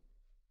place.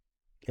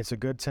 It's a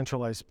good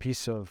centralized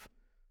piece of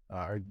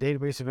our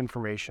database of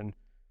information,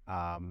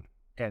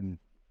 and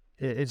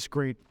it's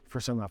great for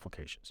some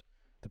applications.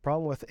 The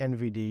problem with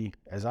NVD,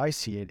 as I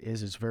see it,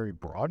 is it's very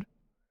broad.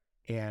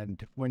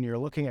 And when you're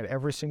looking at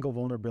every single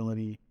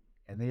vulnerability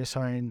and they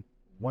assign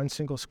one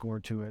single score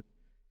to it,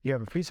 you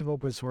have a piece of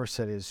open source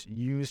that is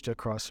used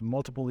across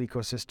multiple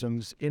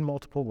ecosystems in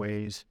multiple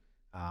ways,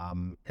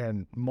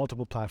 and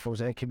multiple platforms,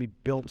 and it can be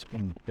built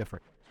in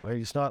different ways,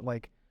 right? It's not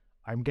like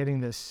I'm getting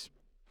this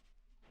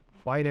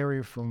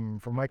binary from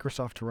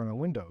Microsoft to run on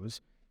Windows,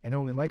 and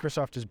only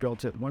Microsoft has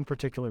built it one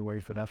particular way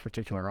for that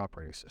particular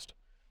operating system.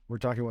 We're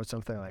talking about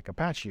something like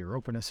Apache or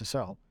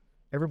OpenSSL.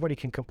 Everybody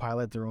can compile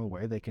it their own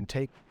way. They can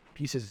take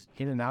pieces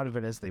in and out of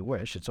it as they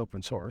wish. It's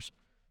open source.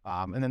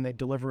 And then they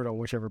deliver it on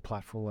whichever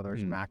platform, whether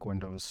it's Mac,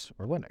 Windows,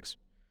 or Linux.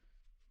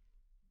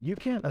 You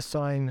can't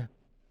assign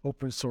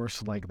open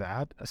source like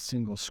that a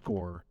single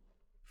score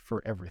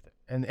for everything.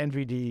 And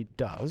NVD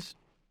does,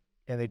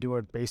 and they do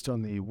it based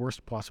on the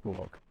worst possible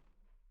outcome.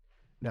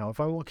 Now, if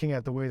I'm looking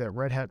at the way that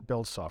Red Hat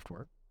builds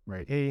software,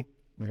 right? A,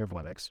 we have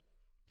Linux.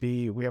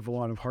 B, we have a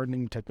lot of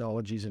hardening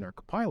technologies in our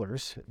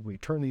compilers. We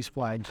turn these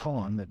flags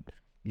on that,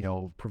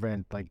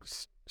 prevent like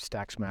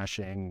stack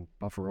smashing,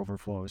 buffer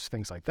overflows,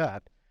 things like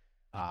that.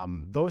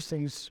 Those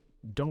things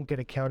don't get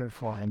accounted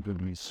for in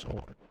NVD's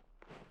score.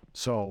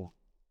 So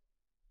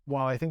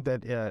while I think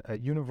that a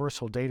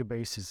universal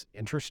database is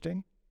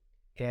interesting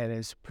and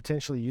is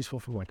potentially useful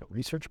from like a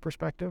research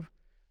perspective,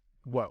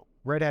 what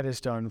Red Hat has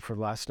done for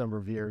the last number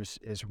of years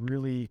is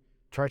really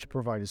try to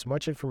provide as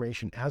much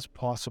information as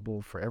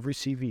possible for every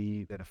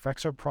CVE that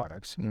affects our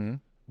products.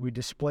 We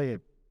display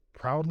it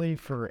proudly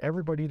for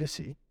everybody to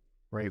see,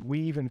 right? We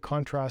even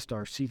contrast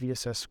our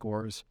CVSS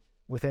scores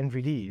with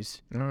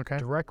NVDs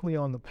directly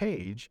on the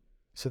page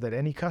so that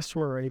any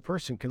customer or any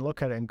person can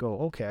look at it and go,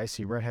 okay, I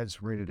see Red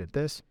Hat's rated at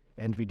this,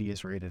 NVD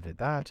is rated at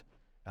that.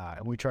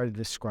 And we try to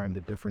describe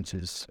the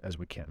differences as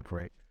we can,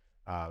 right?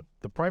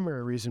 The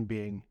primary reason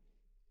being,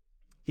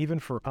 even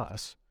for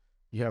us,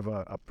 you have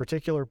a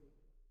particular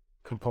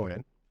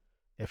component.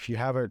 If you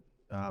have it,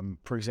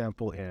 for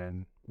example,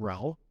 in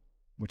RHEL,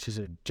 which is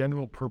a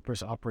general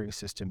purpose operating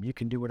system, you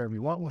can do whatever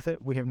you want with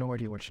it. We have no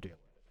idea what you do.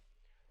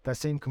 That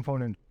same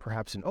component,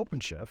 perhaps in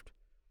OpenShift,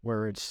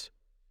 where it's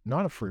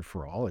not a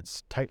free-for-all,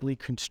 it's tightly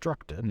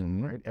constructed,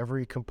 right?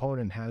 Every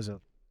component has a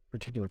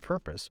particular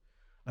purpose.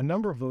 A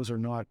number of those are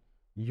not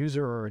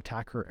user or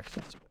attacker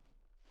accessible.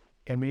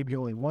 And maybe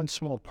only one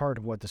small part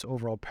of what this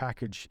overall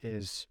package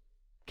is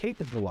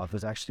capable of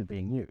is actually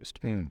being used.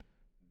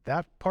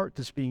 That part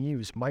that's being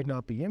used might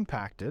not be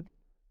impacted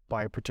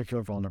by a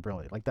particular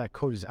vulnerability. Like that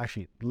code is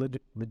actually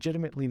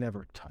legitimately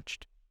never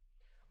touched.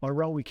 On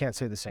RHEL, we can't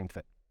say the same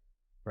thing,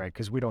 right?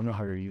 Because we don't know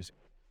how you're using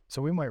it.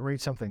 So we might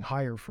rate something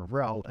higher for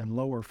RHEL and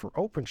lower for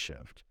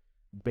OpenShift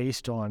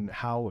based on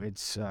how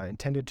it's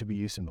intended to be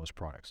used in those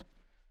products.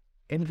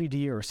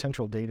 NVD or a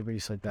central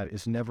database like that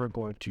is never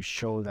going to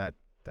show that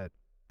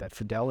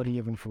fidelity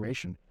of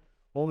information.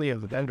 Only a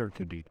vendor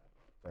could do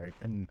that, right?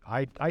 And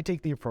I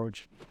take the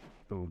approach,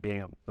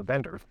 being a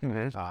vendor,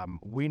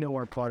 we know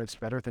our products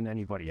better than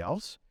anybody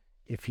else.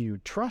 If you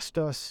trust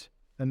us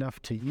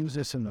enough to use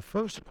this in the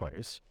first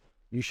place,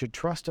 you should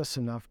trust us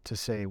enough to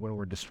say when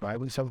we're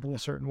describing something a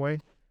certain way,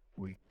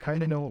 we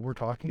kind of know what we're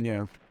talking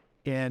about.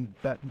 And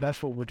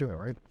that's what we're doing,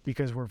 right?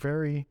 Because we're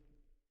very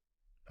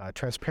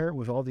transparent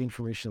with all the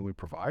information that we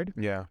provide.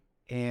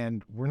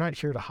 And we're not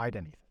here to hide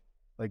anything.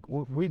 Like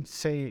we'd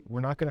say,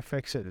 we're not going to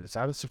fix it. It's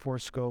out of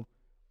support scope.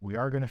 We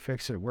are going to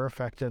fix it. We're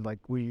affected. Like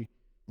we're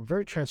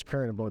very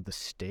transparent about the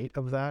state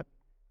of that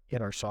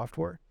in our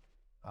software.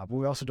 But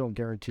we also don't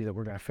guarantee that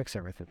we're going to fix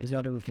everything. Is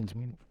that everything's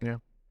meaning?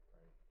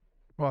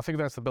 Well, I think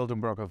that's the building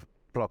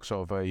blocks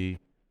of a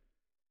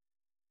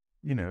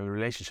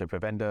relationship, a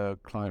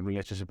vendor-client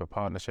relationship, a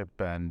partnership,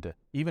 and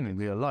even in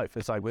real life,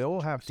 it's like we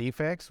all have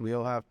defects. We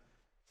all have,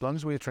 as long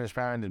as we're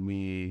transparent and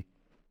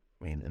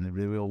in the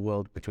real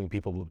world, between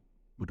people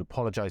would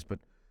apologize, but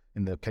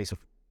in the case of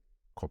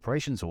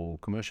corporations or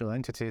commercial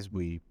entities,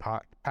 we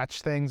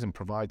patch things and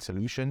provide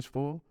solutions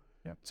for.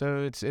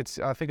 So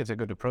I think it's a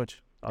good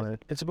approach.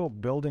 It's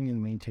about building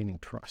and maintaining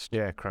trust.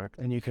 Yeah, correct.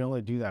 And you can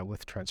only do that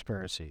with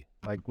transparency.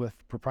 Like with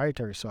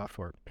proprietary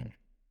software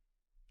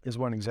is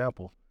one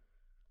example.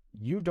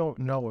 You don't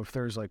know if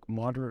there's like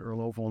moderate or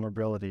low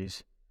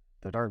vulnerabilities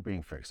that aren't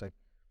being fixed. Like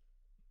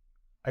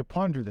I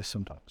ponder this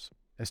sometimes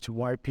as to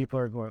why people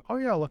are going, oh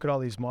yeah, look at all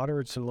these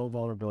moderates and low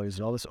vulnerabilities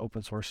and all this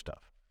open source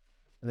stuff.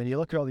 And then you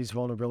look at all these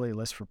vulnerability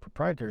lists for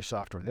proprietary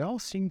software. They all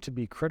seem to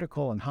be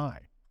critical and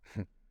high.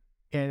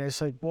 And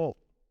it's like, well,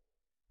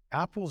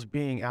 apples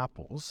being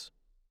apples,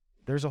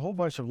 there's a whole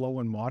bunch of low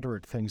and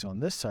moderate things on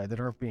this side that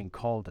aren't being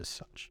called as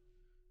such.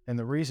 And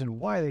the reason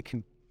why they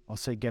can, I'll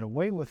say, get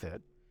away with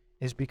it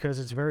is because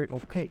it's very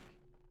opaque.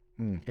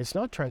 It's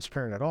not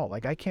transparent at all.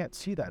 Like I can't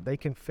see that. They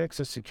can fix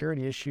a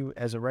security issue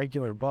as a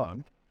regular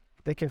bug.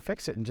 They can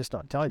fix it and just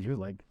not tell you.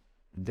 Like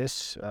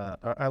this,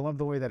 I love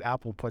the way that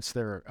Apple puts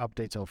their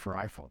updates out for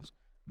iPhones.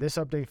 This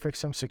update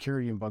fixed some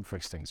security and bug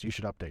fix things. You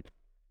should update.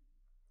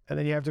 And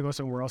then you have to go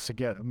somewhere else to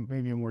get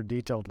maybe a more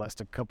detailed list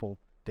a couple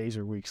days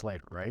or weeks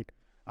later, right?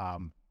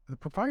 The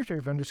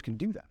proprietary vendors can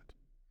do that.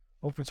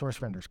 Open source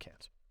vendors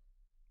can't.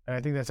 And I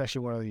think that's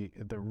actually one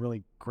of the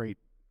really great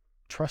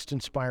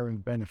trust-inspiring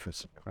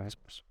benefits of open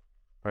source.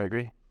 I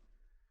agree.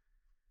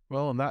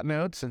 Well, on that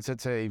note, since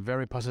it's a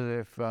very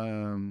positive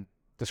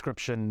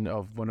description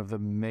of one of the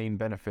main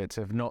benefits,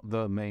 if not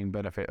the main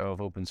benefit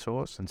of open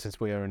source, and since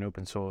we are an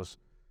open source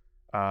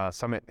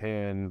summit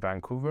here in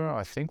Vancouver,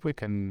 I think we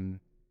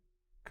can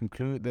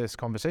conclude this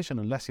conversation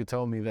unless you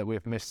tell me that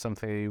we've missed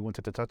something you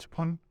wanted to touch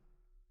upon.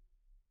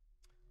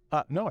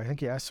 No, I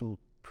think you asked some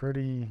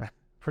pretty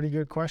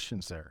good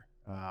questions there.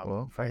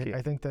 Well, thank you.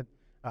 I think that,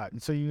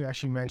 so you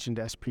actually mentioned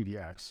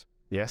SPDX.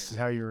 Yes.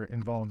 How you're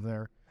involved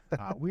there.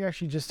 We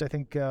actually just, I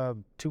think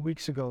 2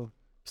 weeks ago,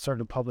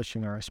 started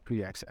publishing our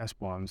SPDX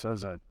SBOMs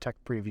as a tech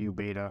preview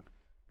beta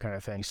kind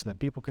of thing so that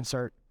people can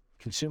start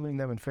consuming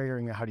them and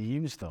figuring out how to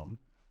use them.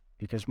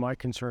 Because my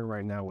concern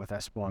right now with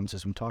SBOMs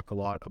is we talk a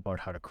lot about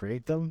how to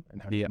create them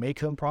and how to make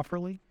them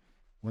properly.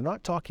 We're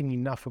not talking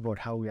enough about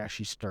how we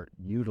actually start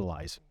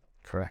utilizing them.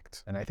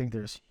 Correct. And I think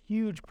there's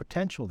huge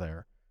potential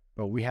there,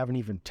 but we haven't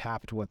even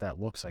tapped what that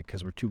looks like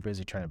because we're too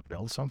busy trying to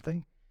build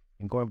something.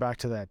 And going back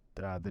to that,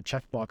 the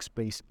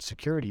checkbox-based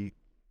security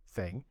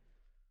thing,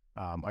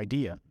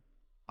 idea,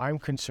 I'm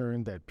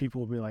concerned that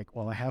people will be like,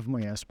 well, I have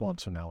my SBOM,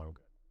 so now I'm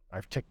good.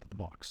 I've ticked the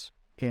box.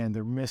 And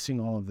they're missing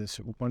all of this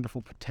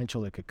wonderful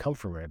potential that could come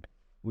from it.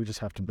 We just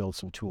have to build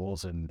some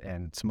tools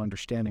and some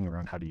understanding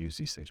around how to use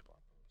these things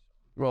properly.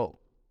 Well,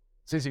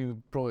 since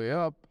you brought it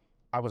up,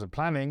 I wasn't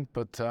planning,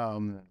 but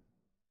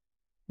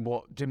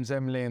what Jim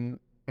Zemlin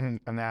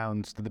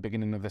announced at the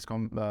beginning of this,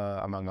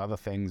 among other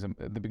things,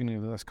 at the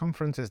beginning of this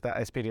conference, is that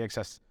SPDX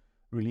has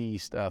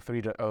released a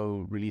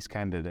 3.0 release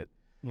candidate.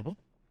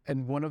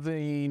 And one of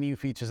the new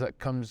features that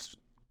comes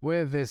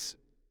with is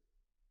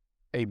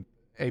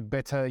a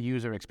better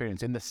user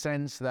experience in the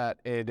sense that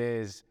it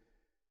is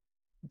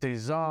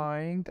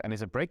designed and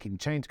is a breaking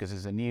change because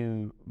it's a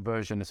new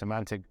version, a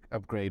semantic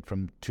upgrade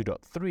from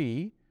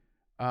 2.3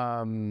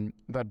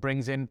 that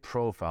brings in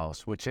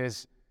profiles, which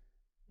is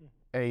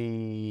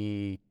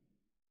a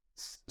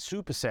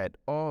superset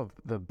of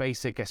the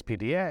basic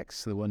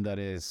SPDX, the one that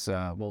is,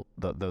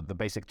 the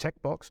basic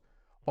checkbox,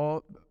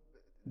 or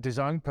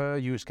designed per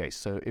use case.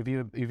 So if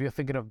you're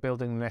thinking of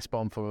building an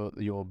SBOM for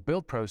your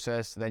build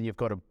process, then you've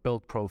got a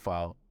build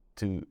profile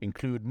to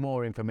include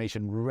more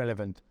information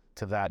relevant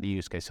to that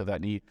use case, so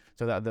that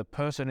the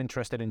person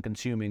interested in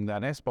consuming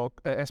that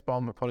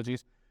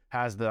SBOM,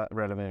 has the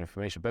relevant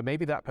information. But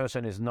maybe that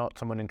person is not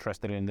someone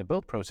interested in the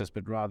build process,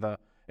 but rather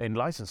in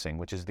licensing,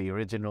 which is the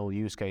original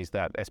use case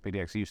that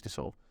SPDX used to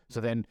solve. So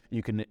then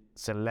you can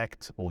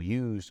select or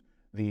use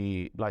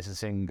the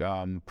licensing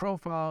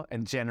profile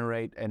and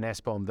generate an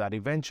SBOM that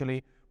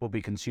eventually will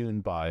be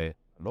consumed by a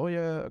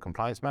lawyer, a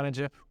compliance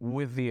manager,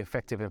 with the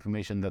effective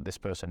information that this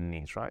person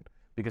needs, right?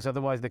 Because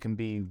otherwise they can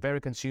be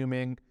very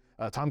consuming,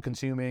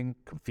 time-consuming,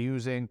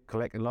 confusing,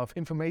 collecting a lot of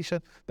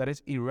information that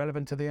is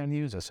irrelevant to the end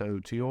user. So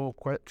to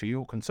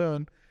your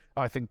concern,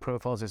 I think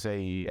profiles is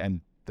and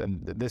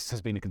this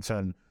has been a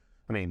concern.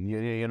 I mean,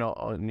 you're not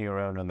on your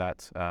own on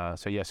that.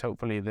 So yes,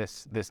 hopefully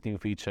this new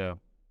feature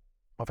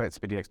of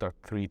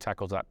SPDX.3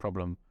 tackles that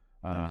problem,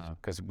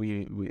 because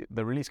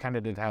the release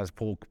candidate has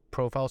 4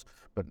 profiles,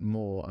 but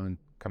more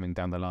coming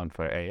down the line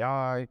for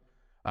AI,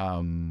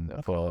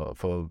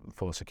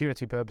 for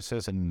security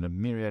purposes, and a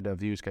myriad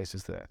of use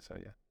cases there. So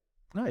yeah.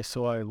 Nice.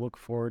 So I look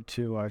forward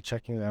to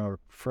checking that out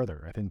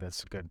further. I think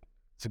that's good.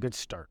 It's a good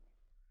start.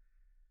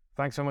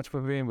 Thanks so much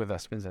for being with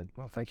us, Vincent.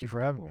 Well, thank you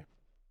for having me.